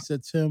chamber. She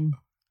said, Tim,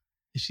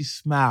 and she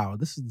smiled.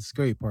 This is the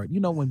scary part.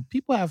 When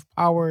people have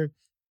power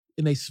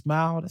and they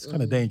smile, that's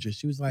kind of dangerous.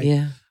 She was like,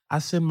 I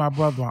send my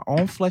brother, my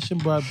own flesh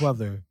and blood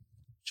brother,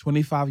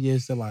 25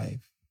 years to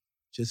life.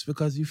 Just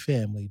because you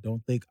family,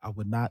 don't think I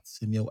would not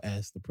send your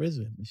ass to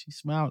prison. And she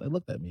smiled and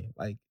looked at me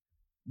like,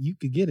 you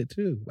could get it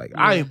too. Like,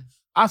 I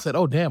said,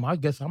 oh, damn, I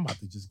guess I'm about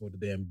to just go to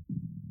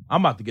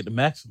I'm about to get the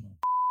maximum.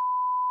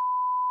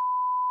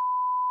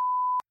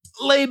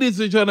 Ladies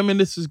and gentlemen,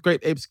 this is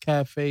Great Apes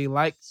Cafe.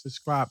 Like,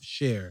 subscribe,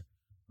 share.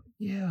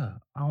 Yeah,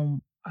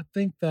 I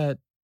think that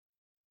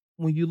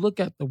when you look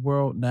at the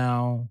world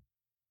now,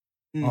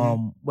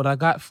 what I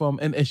got from,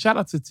 and shout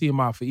out to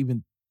TMI for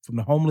even from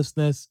the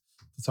homelessness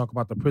to talk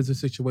about the prison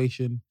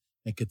situation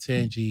and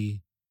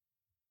Ketanji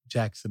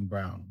Jackson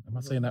Brown. Am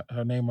I saying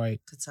her name right?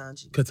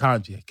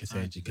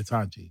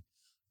 Ketanji.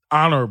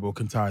 Honorable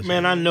Ketanji.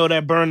 Man, I know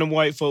that burn them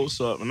white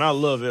folks up, and I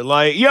love it.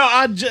 Like, yo,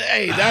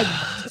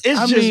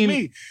 it's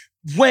me.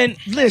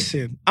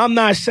 Listen, I'm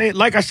not saying,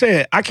 like I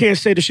said, I can't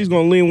say that she's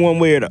going to lean one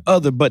way or the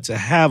other, but to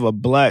have a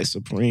black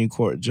Supreme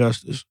Court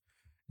justice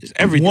is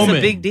everything. It's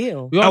a big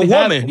deal. A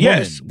woman,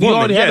 yes. We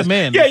already had a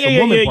man. Yeah.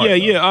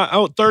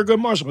 Thurgood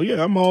Marshall.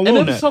 Yeah, I'm all on that.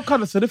 And it's so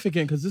kind of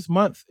significant because this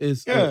month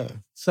is a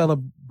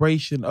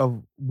celebration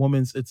of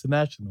Women's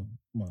International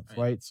Month,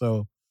 right?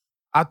 So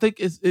I think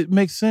it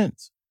makes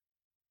sense.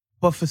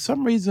 But for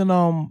some reason,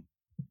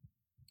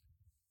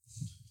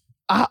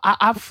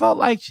 I felt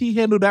like she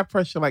handled that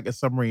pressure like a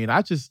submarine.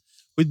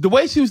 The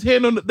way she was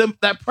handling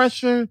that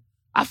pressure,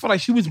 I felt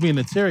like she was being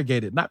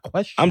interrogated, not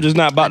questioned. I'm just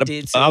not about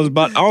to. I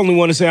only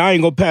want to say I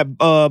ain't gonna pat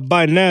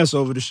Biden ass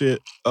over the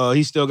shit.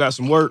 He still got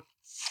some work.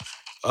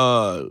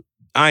 I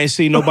ain't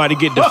seen nobody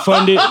get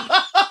defunded.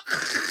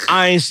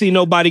 I ain't seen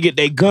nobody get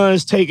their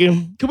guns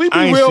taken. Can we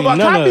be real about?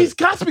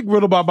 Can I speak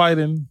real about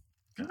Biden?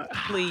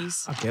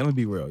 Please. Okay, let me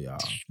be real, y'all.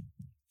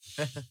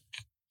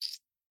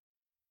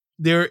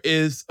 There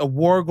is a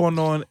war going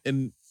on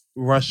in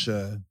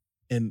Russia,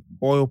 and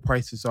oil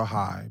prices are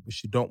high,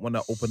 but you don't want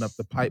to open up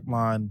the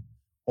pipeline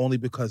only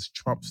because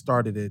Trump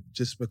started it,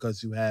 just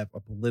because you have a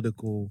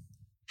political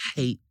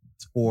hate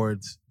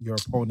towards your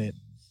opponent.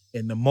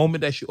 And the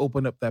moment that you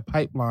open up that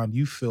pipeline,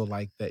 you feel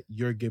like that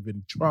you're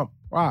giving Trump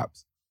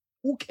props.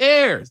 Who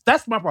cares?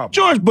 That's my problem.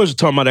 George Bush is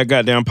talking about that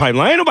goddamn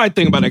pipeline. Ain't nobody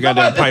thinking about that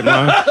goddamn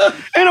pipeline.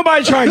 Ain't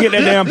nobody trying to get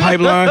that damn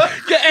pipeline.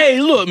 Yeah,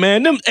 hey, look,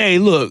 man.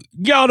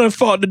 Y'all done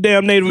fought the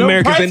damn Native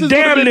Americans and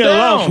damn near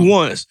lost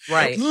once.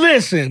 Right.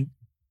 Listen,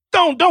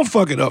 don't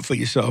fuck it up for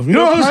yourself. You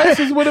know what I'm saying?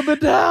 Prices would have been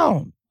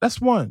down.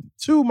 That's one.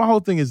 Two, my whole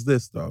thing is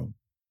this, though.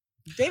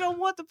 They don't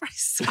want the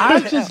prices.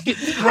 I just get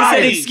It's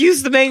an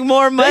excuse to make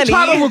more money. They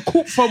try to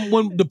recoup from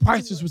when the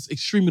prices was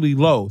extremely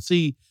low.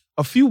 See,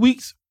 a few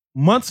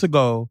months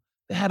ago,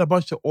 they had a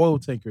bunch of oil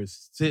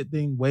tankers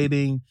sitting,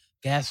 waiting.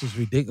 Gas was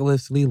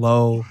ridiculously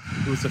low.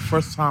 It was the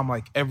first time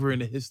like ever in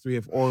the history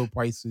of oil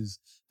prices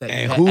that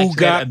and who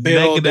got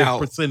bailed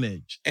out?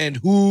 Percentage. And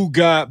who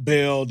got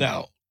bailed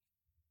out?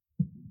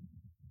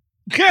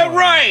 Get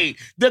right.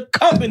 The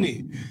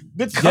company got and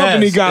bailed it's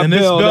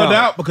bailed out.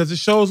 out because it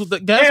shows what the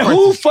gas and prices.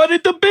 who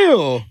footed the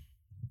bill?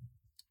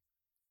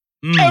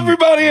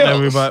 Everybody else.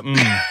 Everybody.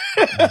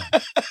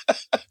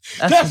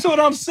 That's what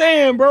I'm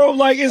saying, bro.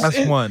 Like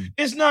That's one.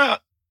 It's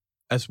not.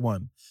 That's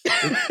one.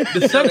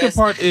 The second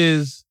part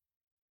is,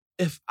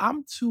 if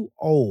I'm too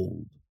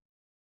old,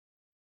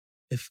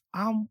 if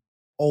I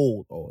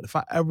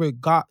ever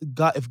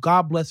if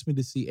God blessed me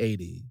to see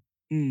 80,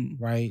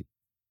 right?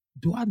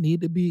 Do I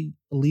need to be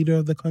a leader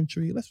of the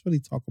country? Let's really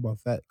talk about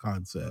that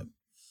concept.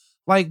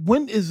 Like,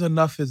 when is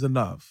enough is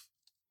enough?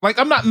 Like,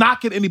 I'm not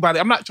knocking anybody.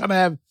 I'm not trying to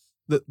have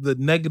the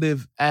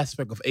negative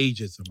aspect of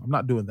ageism. I'm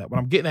not doing that. What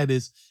I'm getting at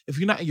is, if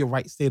you're not in your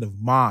right state of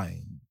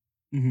mind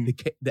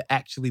to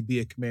actually be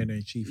a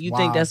commander-in-chief. You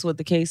think that's what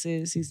the case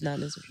is? He's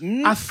not as...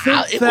 I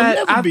think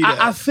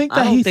I think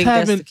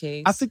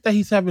that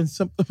he's having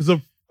symptoms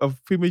of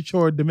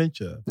premature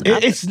dementia.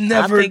 It's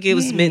never. I think it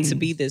was meant to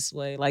be this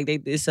way. Like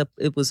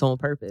it was on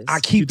purpose. I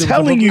keep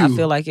telling you. I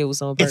feel like it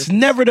was on purpose. It's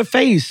never the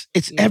face.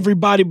 It's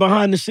everybody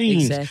behind the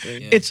scenes.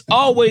 Exactly. Yeah. It's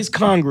always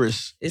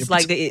Congress. It's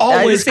like it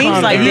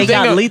seems like they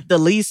got the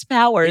least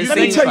power. Let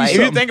me tell you, if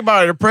you think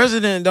about it, the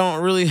president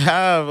don't really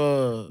have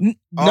nothing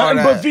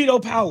but veto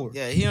power.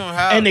 Yeah, he don't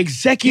have an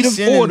executive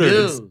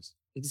order.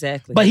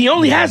 Exactly. But he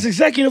only has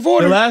executive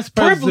order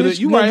privilege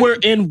when we're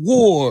in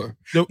war.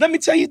 Let me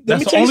tell you.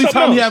 That's the only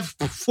time he have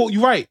full.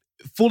 You're right.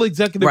 Full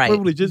executive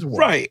privilege is war.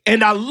 Right.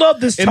 And I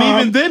love this time. And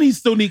even then, he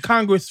still need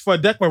Congress for a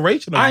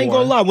declaration of war. I ain't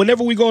gonna lie.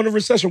 Whenever we go into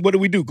recession, what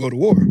do? Go to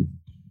war.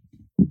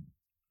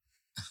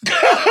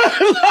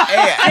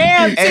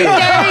 Damn,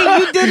 TJ,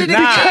 you did it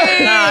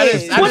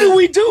again. What do?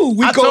 We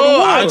go to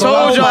war. I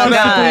told y'all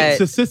that.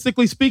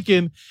 Statistically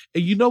speaking,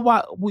 and you know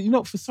what?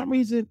 Well, for some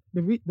reason,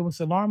 what's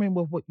alarming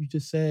with what you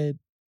just said.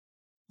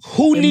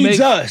 Who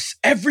needs us?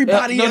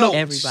 Everybody else. No.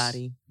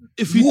 Everybody.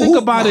 If you think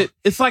about it,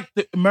 it's like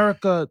the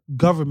America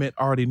government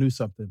already knew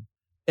something.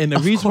 And the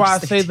reason why I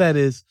say that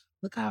is,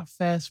 look how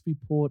fast we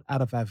pulled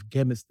out of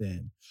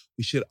Afghanistan.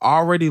 We should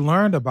already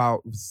learned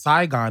about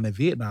Saigon and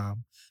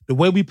Vietnam. The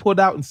way we pulled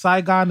out in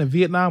Saigon and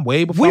Vietnam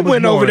way before we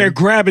went over there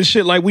grabbing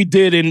shit like we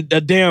did in the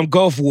damn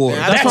Gulf War.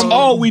 That's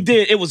all we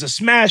did. It was a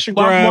smash and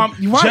grab,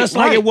 just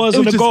like it was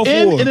in the Gulf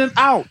War. In and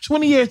out.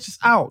 20 years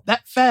just out.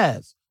 That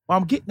fast. What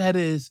I'm getting at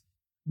is,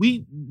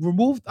 we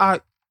removed our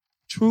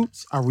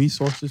troops, our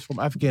resources from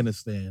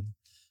Afghanistan,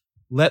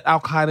 let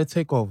Al-Qaeda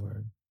take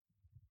over.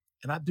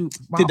 And I do...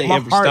 Did they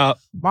ever stop?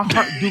 My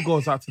heart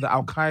goes out to the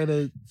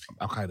Al-Qaeda,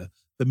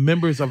 the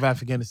members of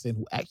Afghanistan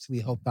who actually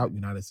helped out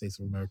United States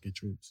of American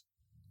troops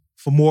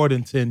for more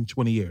than 10,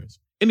 20 years.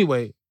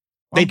 Anyway...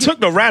 They took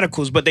the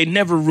radicals, but they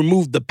never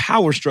removed the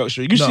power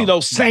structure. You see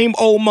those same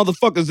old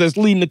motherfuckers that's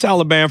leading the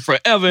Taliban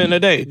forever and a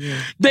day. Yeah.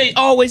 They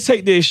always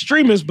take the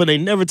extremists, but they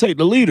never take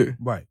the leader.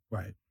 Right.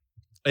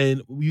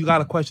 And you got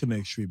to question the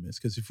extremists,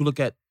 because if you look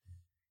at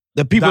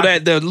the people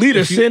that the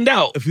leaders send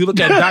out, if you look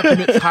at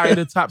documents higher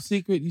than top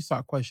secret, you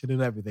start questioning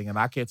everything. And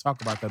I can't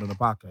talk about that on the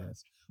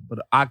podcast, but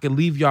I can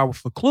leave y'all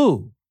with a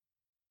clue.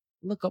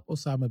 Look up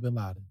Osama bin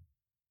Laden.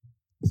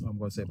 That's all I'm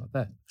going to say about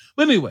that.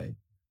 But anyway,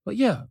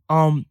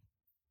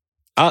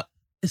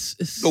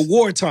 it's the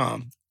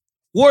wartime.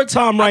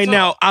 Wartime right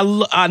now,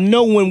 I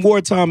know when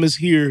wartime is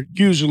here,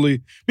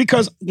 usually,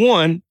 because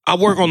one, I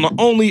work on the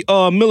only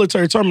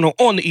military terminal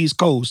on the East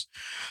Coast.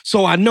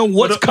 So I know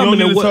what's coming. You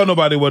don't need to tell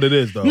nobody what it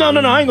is, though. No,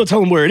 I ain't gonna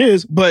tell them where it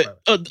is, but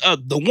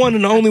the one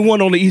and the only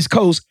one on the East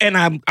Coast, and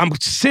I'm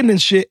sending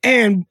shit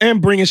and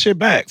bringing shit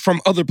back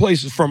from other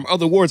places, from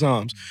other war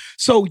times.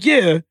 So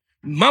yeah,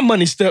 my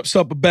money steps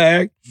up a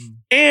bag.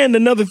 And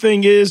another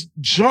thing is,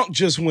 junk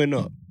just went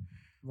up.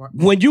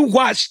 When you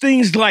watch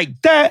things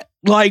like that,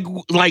 like,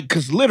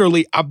 because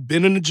literally I've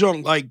been in the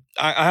junk, like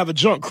I have a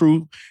junk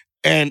crew,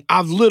 and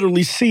I've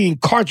literally seen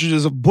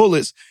cartridges of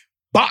bullets,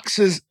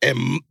 boxes,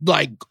 and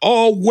like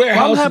all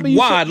warehouses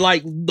wide,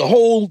 like the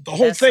whole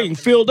thing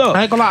filled up.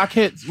 I ain't gonna lie, I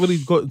can't really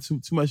go into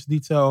too much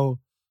detail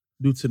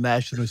due to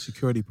national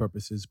security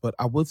purposes, but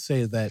I would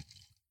say that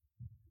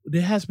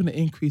there has been an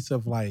increase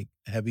of like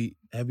heavy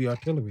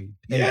artillery.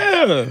 Tanks.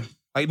 Yeah.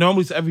 Like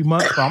normally it's every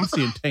month, but I'm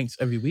seeing tanks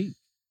every week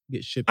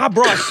get shipped. I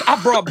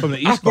brought from the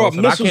East Coast,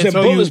 missiles and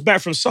bullets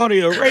back from Saudi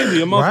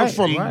Arabia, motherfucker,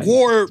 from right.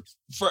 war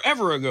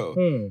forever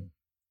ago.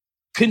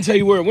 Couldn't tell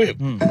you where it went.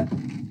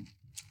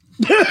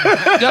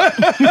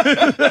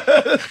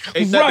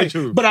 Right.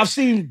 True. But I've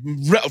seen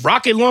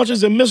rocket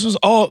launchers and missiles,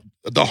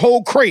 the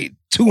whole crate,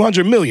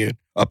 200 million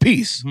a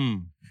piece.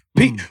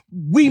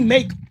 We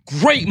make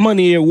great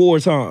money in war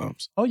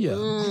times. Oh yeah,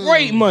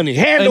 great money,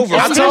 hand over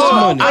fist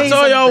money. I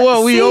told y'all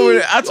what we over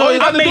there. I told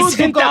you I made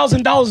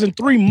 $10,000 in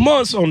 3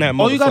 months on that.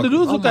 All you got to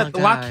do is look at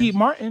Lockheed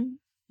Martin.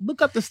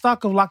 Look at the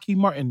stock of Lockheed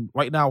Martin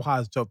right now. How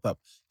it's jumped up.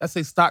 Let's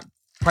say stock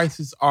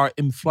prices are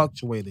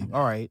fluctuating.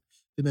 All right,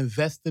 then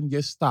invest in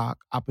your stock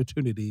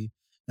opportunity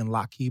in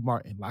Lockheed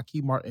Martin.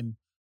 Lockheed Martin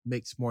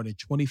makes more than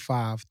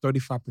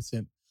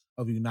 35%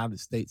 of the United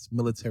States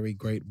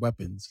military-grade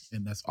weapons,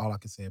 and that's all I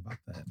can say about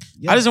that.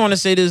 Yeah. I just want to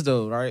say this,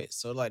 though, right?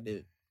 So, like,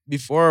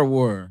 before a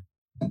war,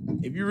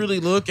 if you really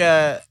look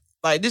at,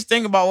 like, just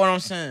think about what I'm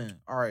saying.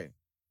 All right.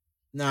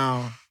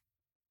 Now,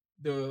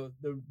 the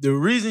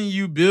reason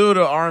you build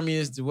an army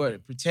is to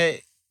what?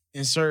 Protect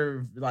and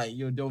serve, like,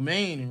 your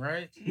domain,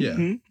 right? Yeah.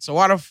 Mm-hmm. So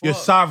why the fuck? Your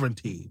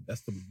sovereignty.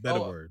 That's the better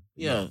word.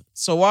 Yeah.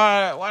 So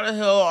why the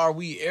hell are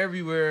we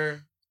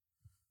everywhere?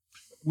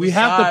 We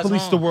have to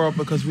police the world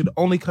because we're the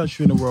only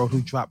country in the world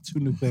who dropped 2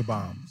 nuclear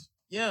bombs.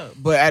 Yeah,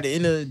 but at the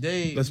end of the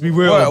day, let's be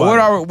real.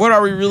 What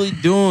are we really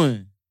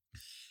doing?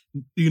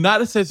 The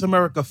United States of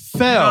America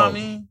fell. You know what I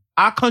mean?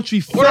 Our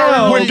country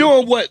fell. We're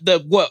doing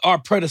what our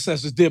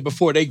predecessors did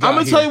before they got I'm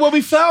gonna tell you what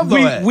we fell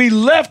though. We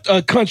left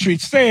a country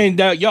saying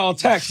that y'all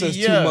tax us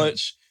too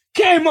much.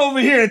 Came over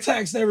here and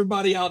taxed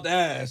everybody out the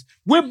ass.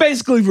 We're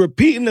basically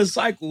repeating the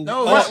cycle.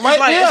 No,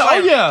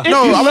 yeah.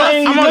 No,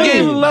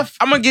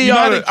 I'm gonna give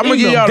y'all the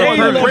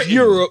perfect. Left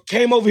Europe,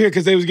 came over here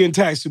because they was getting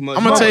taxed too much.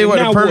 I'm gonna tell you what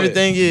the perfect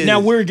thing is.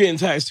 Now we're getting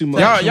taxed too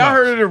much. Y'all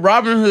heard of the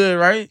Robin Hood,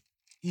 right?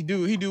 He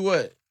do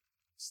what?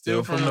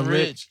 Steal from the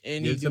rich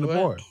and he do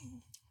what?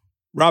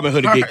 Robin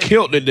Hood would get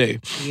killed today.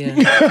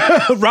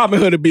 Yeah. Robin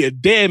Hood would be a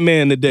dead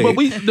man today. But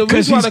the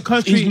reason why the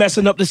country he's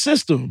messing up the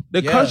system.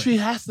 The country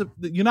has to.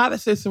 The United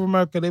States of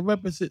America, they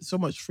represent so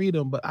much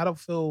freedom, but I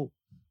feel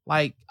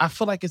like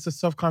it's a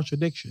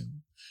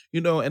self-contradiction.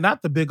 You know, and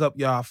not to big up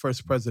y'all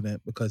first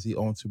president because he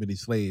owned too many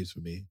slaves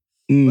for me.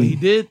 But he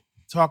did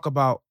talk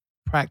about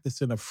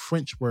practicing a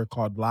French word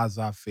called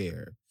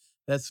laissez-faire.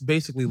 That's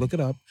basically, look it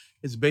up.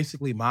 It's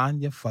basically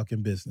mind your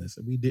fucking business.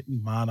 And we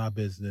didn't mind our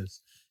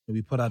business. And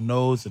we put our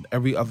nose in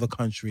every other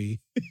country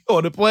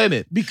on the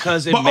planet.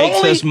 Because it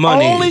makes us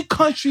money. Only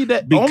country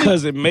that...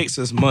 it makes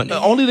us money.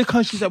 Only the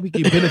countries that we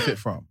can benefit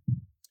from.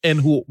 And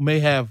who may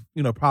have,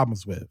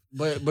 problems with.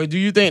 But do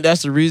you think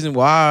that's the reason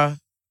why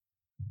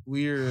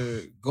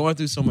we're going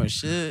through so much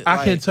shit?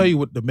 I can't tell you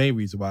what the main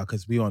reason why,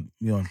 because we on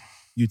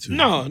YouTube.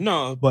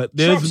 No. But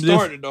Trump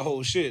started the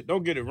whole shit.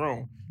 Don't get it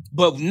wrong.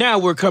 But now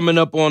we're coming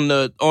up on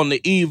the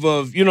eve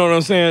of, you know what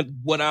I'm saying?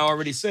 What I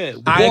already said.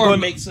 War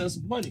makes us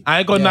money. I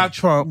ain't gonna knock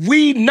Trump.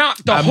 We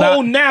knocked the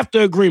whole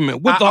NAFTA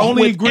agreement. I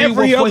only agree with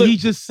what he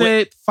just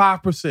said,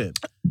 5%.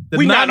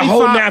 We not the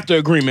whole NAFTA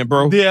agreement,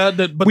 bro. Yeah,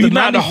 but we the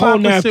not the whole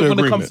NAFTA agreement.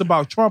 When it comes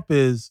about Trump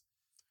is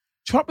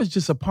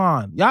just a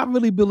pawn. Y'all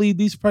really believe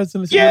these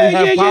presidents really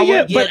have power?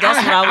 Yeah, but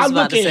that's what I was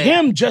look about to at say.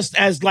 him just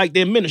as like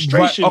the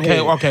administration.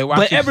 Okay. Well,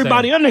 but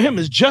everybody under him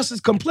is just as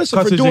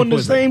complicit for doing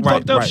the same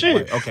fucked up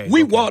shit.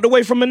 We walked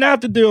away from a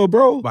NAFTA deal,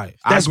 bro. Right.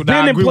 That's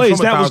been in place.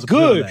 That was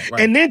good.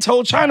 And then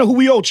told China, who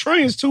we owe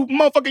trillions to,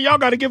 motherfucker, y'all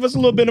got to give us a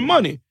little bit of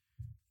money.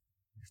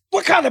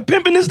 What kind of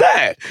pimping is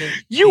that?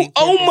 You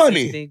owe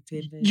money.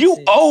 You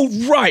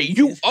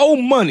owe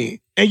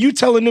money. And you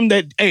telling them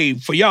that, hey,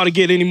 for y'all to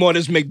get any more of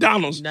this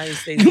McDonald's, let me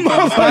get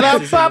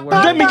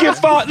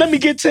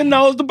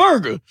 $10 the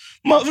burger.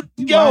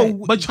 Yo,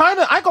 but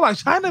China, I go like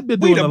China been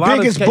doing we the a lot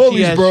biggest of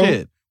bullies, bro.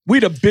 Shit. We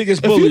the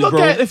biggest bullies, bro.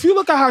 If you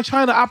look at how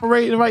China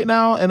operating right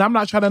now, and I'm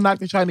not trying to knock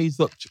the Chinese,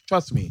 look,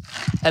 trust me,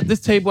 at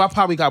this table, I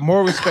probably got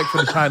more respect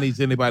for the Chinese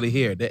than anybody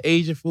here. The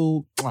Asian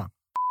food,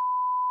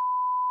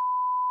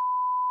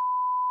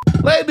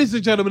 Ladies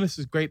and gentlemen, this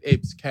is Great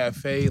Apes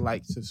Cafe.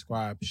 Like,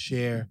 subscribe,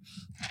 share.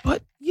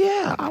 But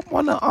yeah, I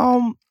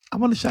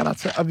wanna shout out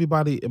to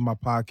everybody in my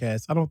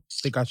podcast. I don't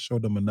think I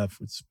showed them enough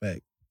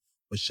respect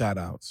or shout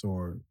outs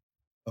or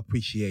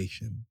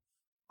appreciation.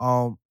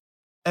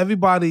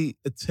 Everybody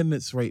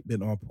attendance rate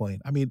been on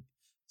point. I mean,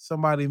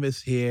 somebody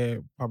missed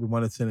here, probably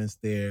one attendance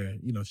there.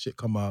 Shit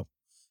come up.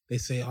 They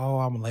say, "Oh,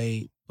 I'm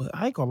late," but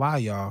I ain't gonna lie,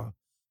 y'all.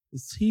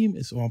 This team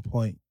is on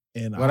point.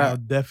 And I'll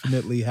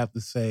definitely have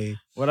to say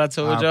what I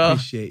told y'all. I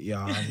appreciate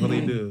y'all. I really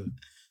do.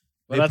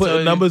 They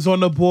put numbers on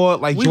the board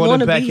like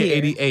Jordan back in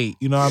 '88.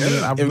 You know what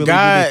I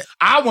mean?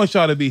 I want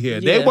y'all to be here.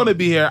 They want to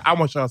be here. I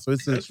want y'all. So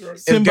it's a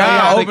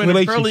symbiotic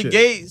relationship. Pearly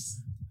gates,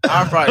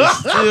 I'll probably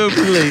still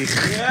play.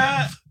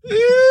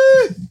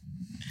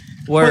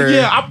 Word.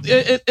 But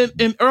yeah,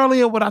 and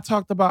earlier when I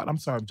talked about, I'm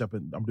sorry,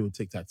 I'm doing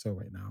tic-tac-toe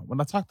right now. When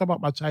I talked about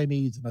my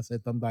Chinese and I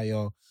said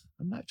Thumbdayo,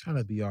 I'm not trying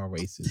to be all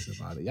racist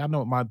about it. Y'all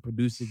know my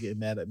producer getting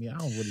mad at me. I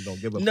don't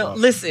give a fuck. No,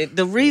 listen,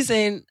 the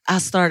reason I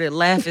started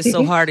laughing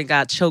so hard and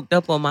got choked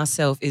up on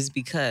myself is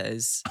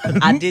because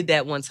I did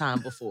that one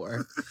time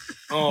before.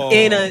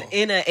 In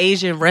an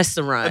Asian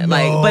restaurant.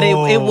 But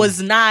it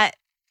was not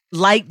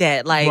like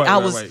that. Like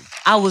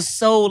I was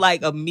so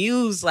like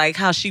amused like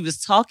how she was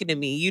talking to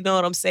me. You know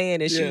what I'm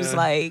saying? And she was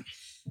like,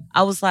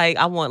 I was like,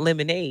 I want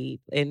lemonade.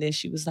 And then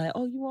she was like,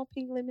 oh, you want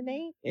pink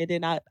lemonade? And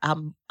then I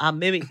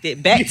mimicked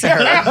it back to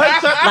her.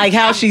 Like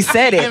how she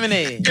said it.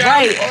 Lemonade.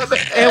 Right.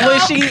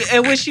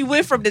 And when she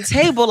went from the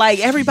table, like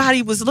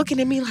everybody was looking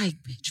at me like,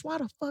 bitch, why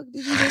the fuck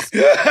did you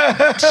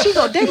just She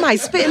go, they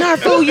might spit in our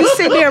food. You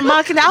sitting there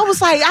mocking it. I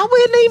was like, I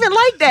wouldn't even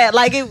like that.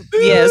 Like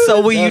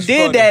so when you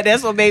did that,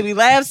 that's what made me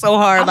laugh so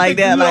hard like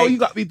that. You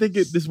got me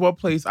thinking this one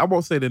place, I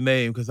won't say the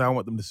name because I don't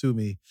want them to sue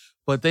me.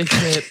 But they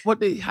said,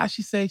 how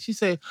she say? She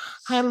said,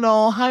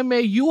 hello, how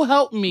may you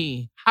help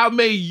me? How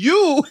may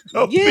you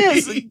help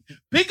me?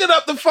 Picking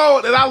up the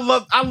phone, and I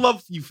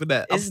love you for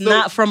that. It's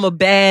not from a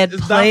bad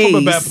place. It's not from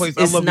a bad place.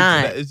 I love you for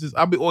that. It's just,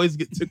 I'll always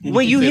get tickled.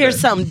 When you hear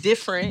something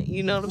different,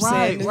 you know what I'm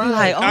saying? Right. You're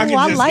like, oh, I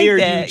can just like hear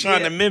that. you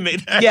trying to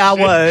mimic that. Yeah, I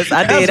was.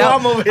 I did. That's why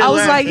I'm over here I was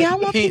laughing. like, yeah, I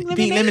want pink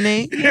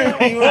lemonade. Yeah.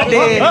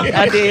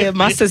 I did.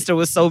 My sister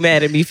was so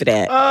mad at me for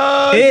that.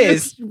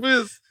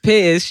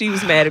 Pissed. She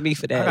was mad at me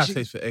for that. I got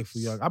taste for egg foo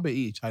young. I've been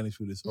eating Chinese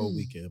food this whole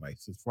weekend. Like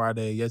since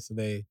Friday,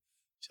 yesterday,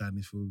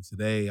 Chinese food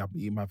today. I've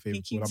been eating my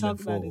favorite food. I'm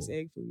talking about this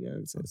egg foo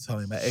young.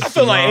 I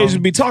feel like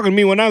Asians be talking to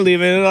me when I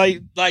leave and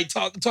like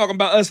talking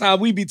about us how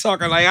we be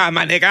talking like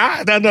my nigga.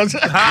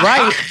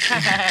 Right.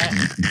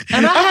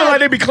 And I feel like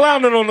they be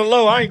clowning on the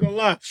low. I ain't gonna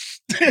lie.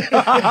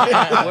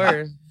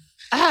 Word.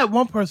 I had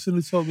one person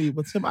who told me,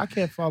 "But Tim, I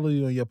can't follow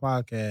you on your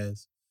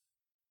podcast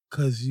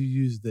because you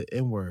use the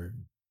N-word,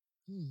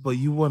 but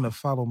you want to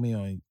follow me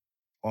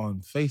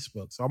on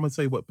Facebook." So I'm gonna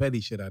tell you what petty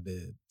shit I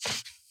did.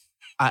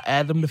 I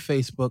added them to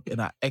Facebook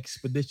and I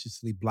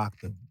expeditiously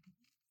blocked them.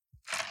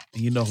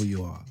 And you know who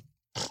you are.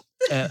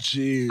 And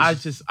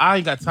Jeez. I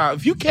ain't got time.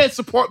 If you can't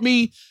support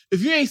me,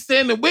 if you ain't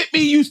standing with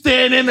me, you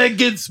standing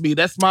against me.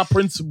 That's my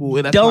principle.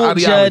 And that's Don't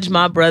judge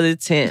my brother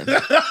Tim.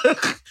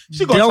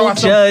 Don't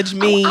judge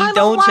me.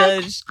 Don't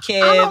judge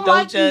Kev.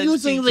 Don't judge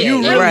using the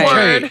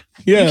N-word.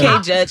 Yeah. You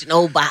can't judge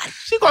nobody.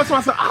 She goes to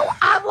myself,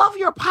 I love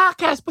your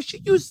podcast, but you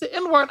use the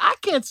N-word. I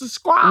can't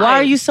subscribe. Why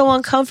are you so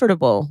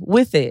uncomfortable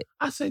with it?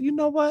 I said, you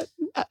know what?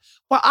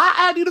 Well,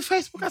 I add you to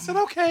Facebook. I said,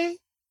 okay.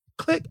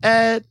 Click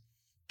add,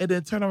 and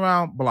then turn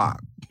around,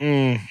 block.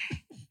 I'm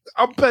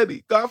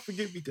petty. God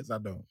forgive me because I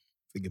don't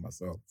forgive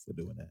myself for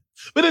doing that.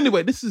 But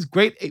anyway, this is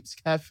Great Apes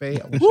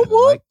Cafe. I want you to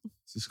like,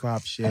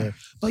 subscribe, share.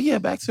 But yeah,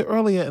 back to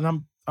earlier, and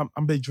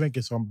I'm been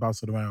drinking, so I'm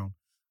bouncing around.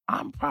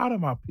 I'm proud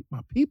of my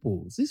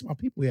peoples. These are my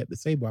people here at the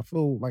table. I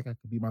feel like I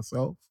can be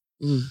myself.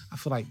 I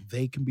feel like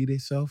they can be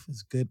themselves.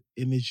 It's good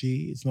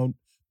energy. It's no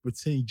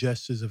pretend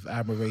gestures of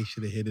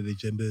admiration and hidden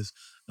agendas.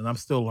 And I'm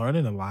still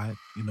learning a lot.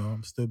 You know,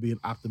 I'm still being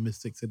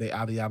optimistic to their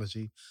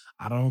ideology.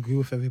 I don't agree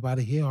with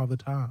everybody here all the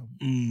time.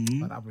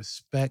 But I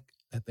respect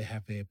that they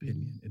have their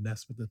opinion. And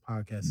that's what the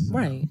podcast is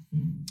right. about.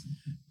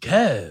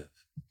 Kev.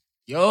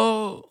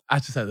 Yo. I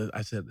just had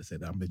to say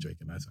that. I've been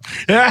drinking. That's all.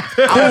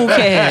 Cool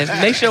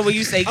Kev. Make sure when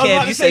you say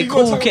Kev, you say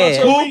cool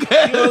Kev. Cool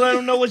Kev. You gonna let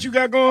them know what you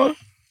got going?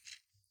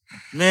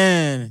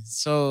 Man,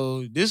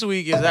 so this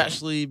week has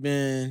actually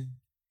been...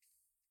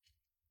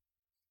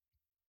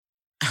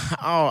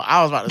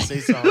 I was about to say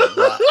something.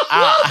 But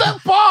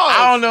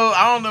I don't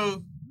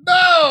know.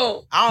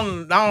 No.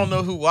 I don't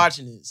know who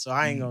watching it, so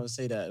I ain't gonna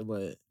say that.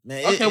 But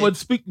man,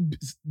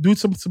 do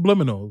some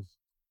subliminals.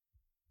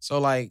 So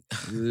like,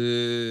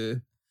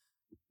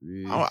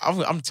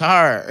 I'm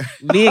tired.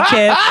 Me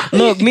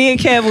and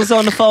Kev was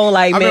on the phone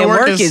like, man,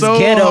 work is so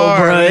ghetto, hard,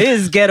 bro. It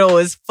is ghetto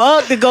as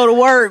fuck to go to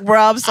work, bro.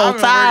 I'm so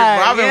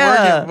tired. I've been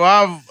working,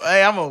 bro.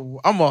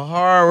 I'm a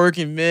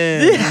hard-working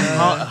man.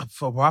 I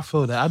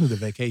feel that. I need a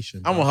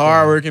vacation. I'm a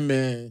hard-working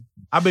man.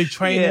 I've been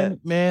training,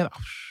 man.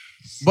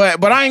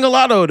 But I ain't gonna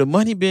lie though, the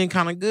money been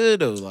kind of good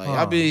though. Like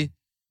I be,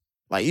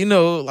 like you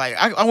know, like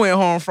I went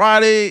home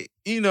Friday.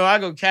 You know, I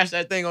go catch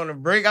that thing on the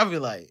break. I be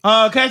like,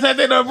 catch that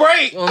thing on the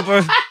break.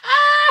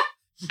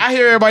 I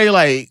hear everybody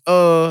like,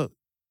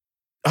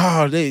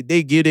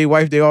 they give their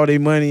wife all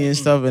their money and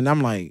stuff, and I'm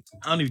like,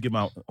 I don't even give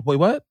my. Wait,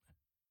 what?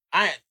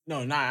 I ain't.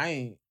 No.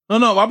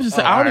 I'm just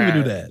saying I don't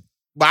even do that.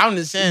 But I'm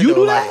just saying, you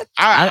though, do like,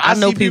 that? I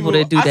know people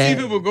that do that. I see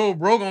people go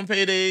broke on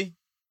payday,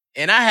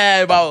 and I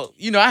had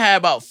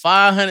about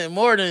 500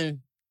 more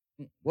than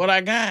what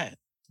I got.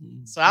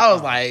 So I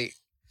was like,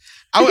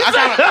 I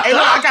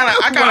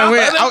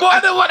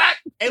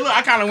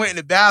kind of went in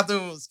the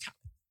bathroom.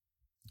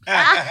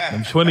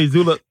 Them 20s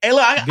do look. Hey,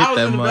 look, I was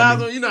in the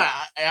bathroom. You know,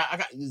 I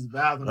got to use the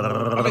bathroom.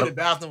 I'm in the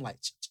bathroom like.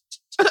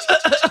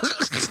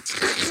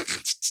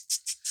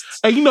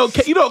 And you know,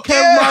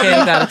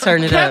 Kev gotta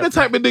turn it up. Kev the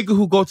type of nigga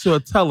who go to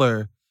a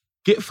teller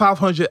get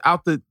 500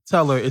 out the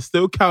teller and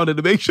still count it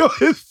to make sure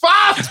it's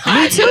 5.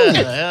 Me too.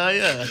 Hell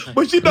yeah.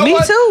 But you know Me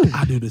what? too.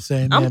 I do the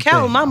same. I'm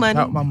counting thing. my money.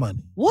 Count my money.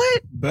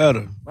 What?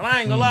 Better. But I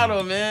ain't gonna lie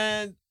though,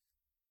 man.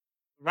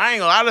 I ain't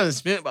gonna lie, I done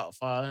spent about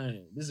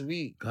 500 this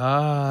week.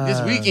 God.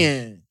 This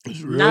weekend.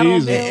 It's Not real on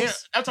easy.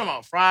 bills. I'm talking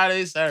about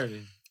Friday,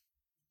 Saturday.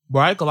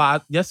 Bro, I ain't gonna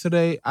lie.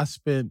 Yesterday, I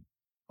spent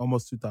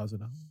almost $2,000.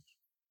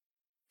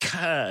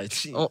 God,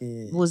 Oh,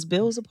 was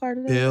bills a part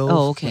of that? Bills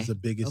Oh, okay. was the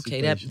biggest Okay,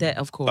 equation. that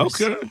of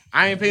course. Okay.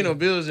 I ain't paying no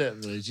bills yet,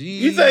 but geez.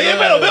 You say you ain't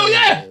pay no bill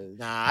yet?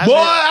 Nah, Boy,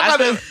 I I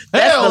spent, got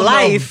That's the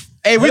life.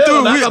 Hey, we Hell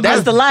threw. no,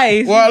 That's the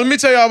life. Well, let me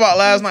tell y'all about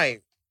last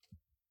night.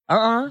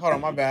 Uh-uh. Hold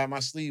on, my bad. My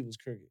sleeve was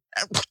crooked.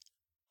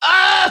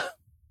 Ah,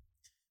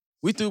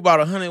 We threw about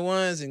 100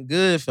 ones and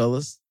good,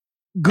 fellas.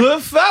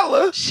 good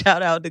fella.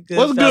 Shout out to good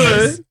What's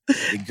fellas. good?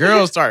 The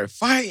girls started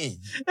fighting.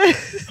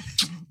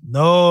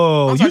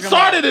 No, I'm you talking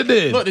started it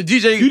then. Look, the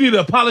DJ. You need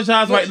to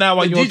apologize right now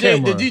while the you're on DJ,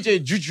 camera. The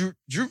DJ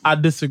Drew. I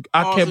disagree.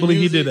 I Pause can't the believe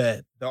he music. did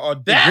that. The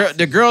audacity.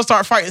 The girls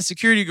start fighting.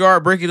 Security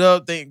guard break it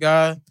up. Thank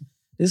God.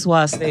 This is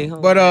why I stay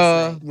home. But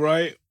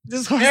Right.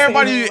 this is why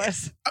everybody- I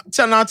stay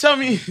home. Now tell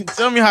me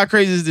how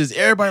crazy is this?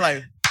 Everybody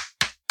like.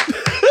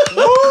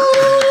 Woo!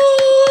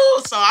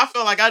 So I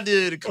felt like I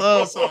did the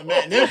club something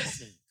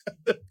magnificent.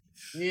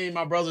 Me and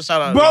my brother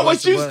shout out. Bro, to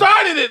but you Busta Bud.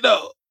 started it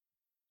though.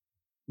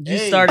 You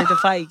Hey. started the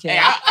fight, Hey,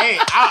 Kev.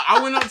 I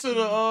went up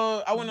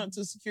to I went up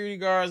to security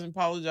guards and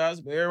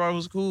apologized, but everybody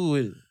was cool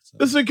with it. So.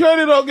 The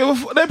security don't give a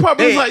fuck. They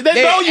probably was like,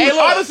 they know you. hey,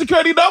 look. All the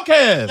security don't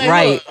care. Hey,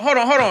 Right. look, hold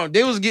on.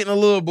 They was getting a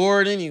little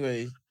bored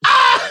anyway.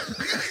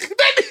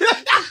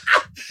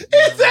 He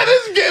said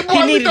it's getting He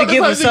more. needed to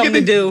give him something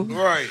to do.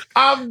 Right.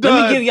 I'm Let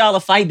done. me give y'all a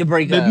fight to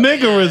break the up.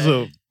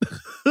 niggerism.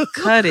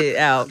 Cut it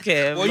out,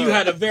 Kev. Well, you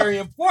had a very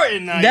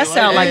important night. That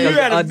sound like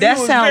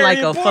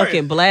a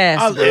fucking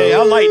blast. bro.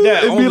 I like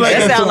that. It'd be like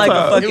That that sound like a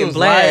sometimes. fucking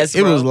blast.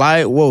 It was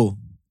like, whoa.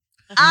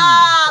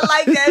 I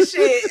like that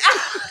shit.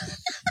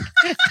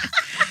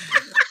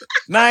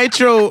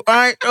 Nitro,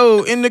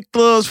 in the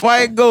clubs,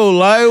 fight go,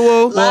 like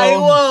whoa. Like,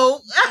 whoa.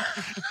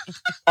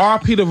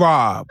 RP to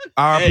Rob.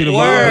 RP to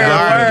Word,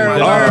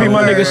 Rob. RP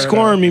my word. nigga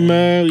Squirmy,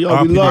 man.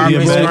 Y'all we RP love you,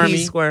 my man. Squirmy.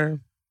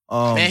 Squirm.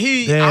 Man,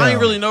 I damn. ain't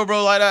really know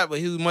bro like that, but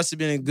he must have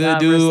been a good God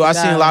dude. rest I his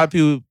seen a God. lot of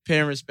people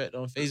paying respect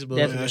on Facebook.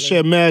 Definitely. I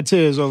shed mad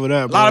tears over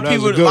that, A bro. lot of That was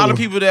people, a a good lot of one.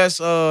 people that's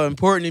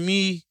important to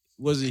me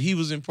he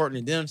was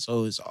important to them,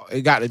 so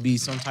it got to be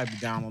some type of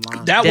down the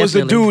line. That was the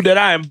Definitely. dude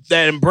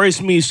that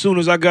embraced me as soon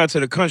as I got to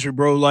the country,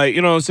 bro. Like,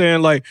 you know what I'm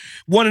saying? Like,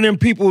 one of them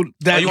people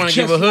that you want to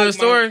just give a hood like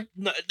story?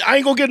 I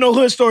ain't gonna get no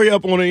hood story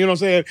up on it, you know what I'm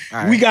saying? All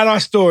right. We got our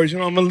stories, you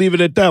know, I'm gonna leave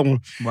it at that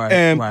one.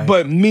 Right,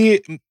 But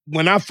me,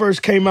 when I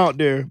first came out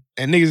there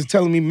and niggas is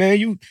telling me, man,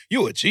 you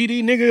a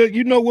GD nigga,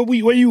 you know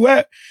where you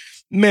at?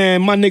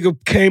 Man, my nigga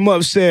came up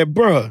and said,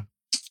 bruh,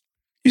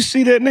 you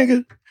see that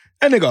nigga?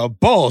 That nigga a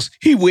boss.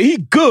 He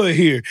good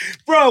here.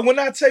 Bro, when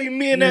I tell you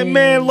me and that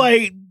man,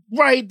 like,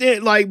 right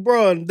there, like,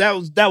 bro,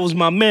 that was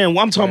my man.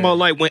 I'm talking about,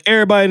 like, when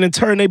everybody done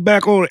turn their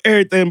back on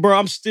everything, bro,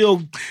 I'm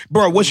still,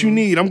 bro, what you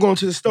need? I'm going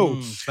to the store.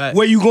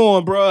 Where you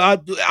going, bro?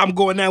 I'm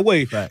going that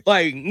way. Fact.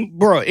 Like,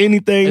 bro,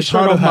 anything It's straight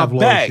hard to off my have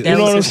back. loyalty. You know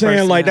That what I'm was his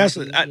saying? Like,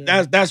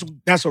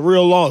 personality, that's a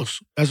real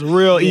loss. That's a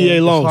real EA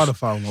It's hard loss. to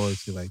find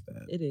loyalty like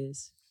that. It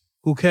is.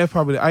 Kukev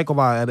probably, I ain't gonna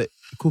lie at it.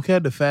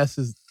 Kukev the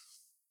fastest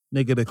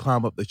nigga to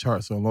climb up the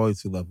charts on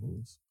loyalty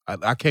levels.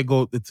 I can't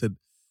go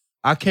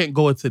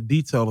into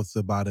details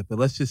about it, but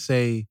let's just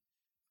say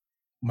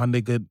my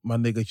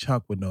nigga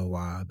Chunk would know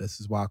why. This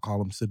is why I call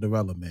him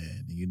Cinderella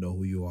Man, and you know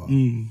who you are.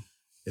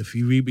 If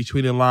you read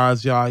between the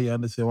lines, y'all, you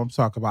understand what I'm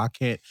talking about. I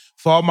can't,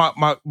 for all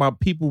my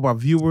people, my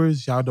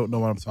viewers, y'all don't know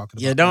what I'm talking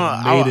about. Yeah, don't.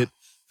 I made it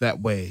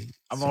that way.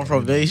 I'm on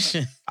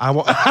probation.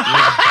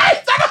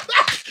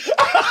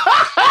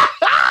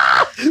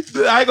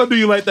 I ain't gonna do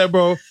you like that,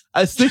 bro.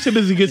 Snitching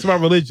is against my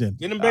religion.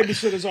 Get them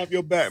babysitters off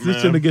your back, man.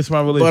 Snitching against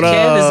my religion. But,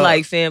 Kev is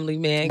like family,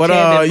 man. But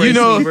Kev you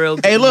know,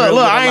 hey, look, real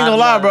I ain't with a gonna lot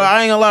lie, of bro. love.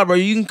 I ain't gonna lie, bro.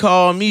 You can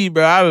call me,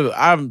 bro.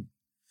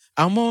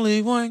 I'm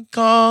only one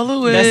call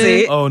away. That's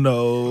it. Oh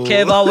no.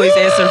 Kev always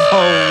answer the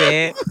phone,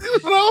 man.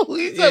 No,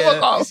 he said fuck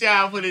You off. see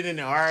how I put it in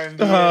the R&B?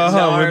 The Rhythm and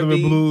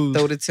R&B, blues.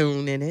 throw the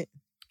tune in it.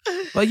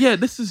 But yeah,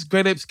 this is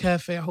Great Apes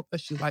Cafe. I hope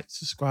that you like,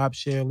 subscribe,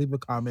 share, leave a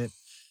comment.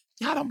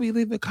 Y'all don't be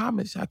leaving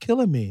comments. Y'all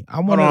killing me.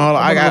 Hold on.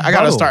 I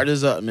gotta start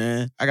this up,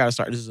 man. I gotta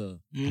start this up.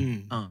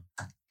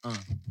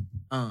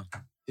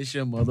 It's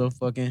your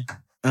motherfucking.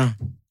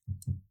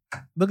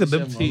 Look at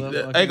them It's teeth. your I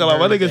ain't motherfucking gonna lie,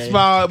 my nigga birthday.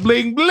 smile,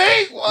 bling, bling.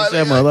 It's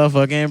your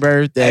motherfucking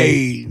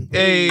birthday.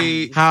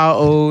 Hey. How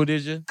old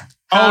is you?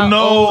 Oh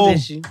no. old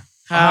is you?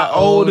 How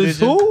old is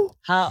you? who?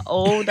 How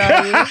old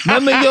are you?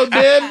 None of your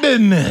damn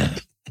business.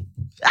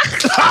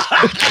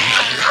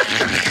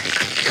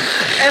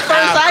 At first,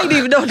 I didn't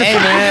even know the Hey,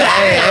 man.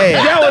 Hey.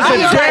 That was a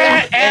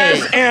dad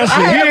ass answer.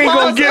 He ain't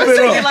gonna give it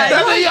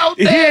up.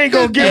 He ain't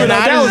gonna give it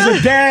up. That was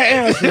a dad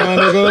answer, my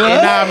nigga. Hey,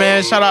 nah,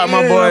 man. Shout out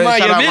my boy.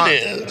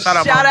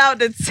 Shout out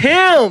to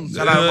Tim.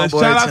 Shout out my boy.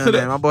 Shout out to Tim,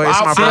 man. My boy. It's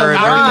my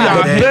birthday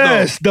The today.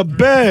 best, the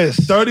best.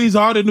 30s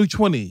are the new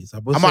 20s. I'm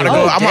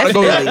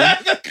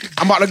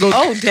about to go.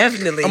 Oh,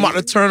 definitely. I'm about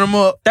to turn them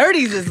up.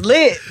 30s is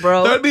lit,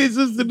 bro. 30s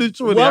is the new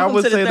 20s. Welcome I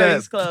would to the say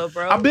 30s that. club,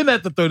 bro. I've been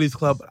at the 30s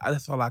club.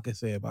 That's all I can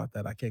say about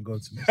that. I can't go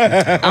too much.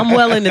 I'm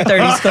well in the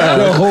 30s club.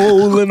 The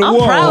hole in the I'm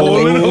wall. proud of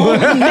it.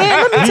 Man,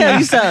 let me tell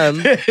you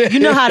something. You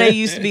know how they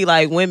used to be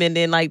like women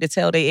didn't like to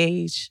tell their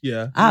age?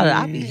 Yeah.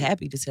 I'd be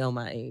happy to tell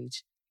my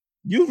age.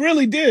 You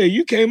really did.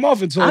 You came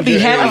off and told I'd be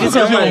your happy age. to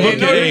tell my You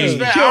don't age.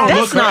 look your age.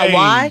 That's not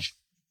why.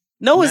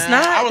 No, it's Man,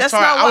 not. That's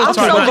not I why. I'm was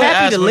so taught not to happy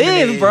ask to women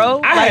live, age.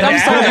 bro. I Like, had I'm to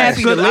so ask. happy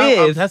to Good.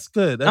 live. That's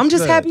good. I'm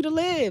just happy to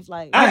live.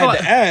 Like, I had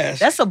to ask.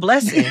 that's a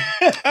blessing.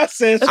 I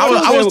said,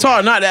 I was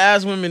taught not to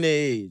ask women their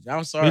age.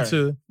 I'm sorry. Me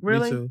too.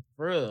 Really? Me too.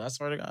 For real. I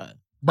swear to God.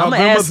 My I'm gonna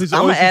grandmother ask, used to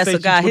I'm always gonna ask say a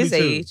guy she's his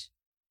 22. age.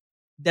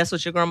 That's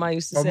what your grandma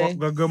used to My say.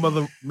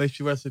 grandmother, may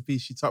she rest in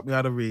peace, she taught me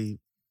how to read.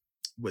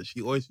 But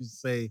she always used to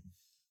say,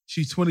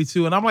 she's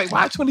 22. And I'm like,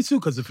 why 22?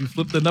 Because if you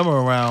flip the number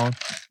around,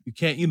 you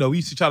can't, we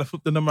used to try to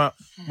flip the number out.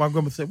 My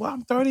grandma said, well,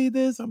 I'm 30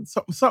 this, I'm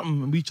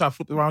something. And we try to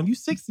flip it around. You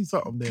 60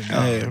 something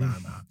then.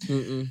 Nah.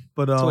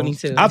 But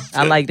 22.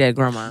 I like that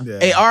grandma. Yeah.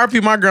 Hey,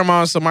 RP my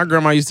grandma. So my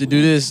grandma used to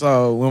do this.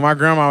 So when my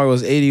grandma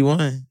was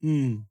 81,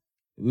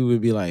 we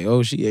would be like,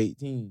 oh, she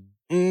 18.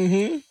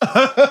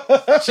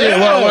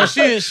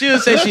 She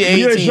would say she 18.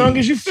 You're as young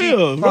as you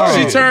feel.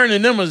 She turned the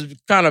numbers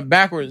kind of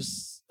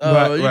backwards.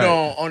 Right.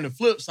 On the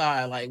flip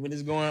side, like when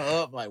it's going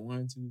up, like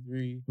 1, 2,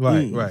 3.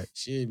 Right.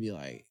 She'd be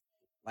like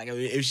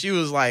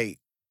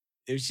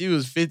if she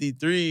was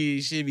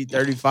 53, she'd be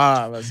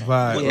 35 or something.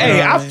 Right.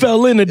 Hey, I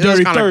fell in the It was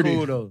dirty kinda 30.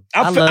 cool, though.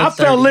 I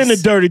fell in the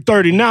dirty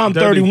 30. Now I'm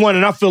 30. 31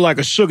 and I feel like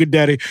a sugar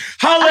daddy.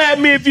 Holla at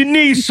me if you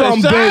need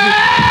something, baby.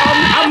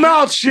 I'm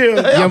out here.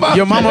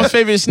 Your mama's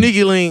favorite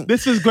sneaky link.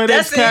 This is Great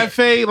Apes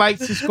Cafe. Like,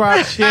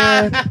 subscribe,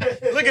 share.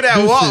 Look at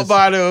that walk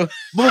by though.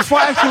 But before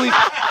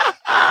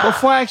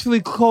I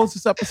actually close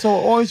this episode,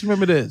 always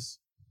remember this.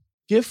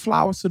 Give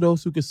flowers to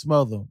those who can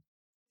smell them.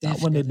 Not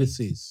when they're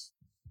deceased.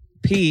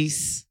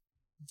 Peace.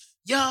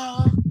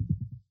 Yeah.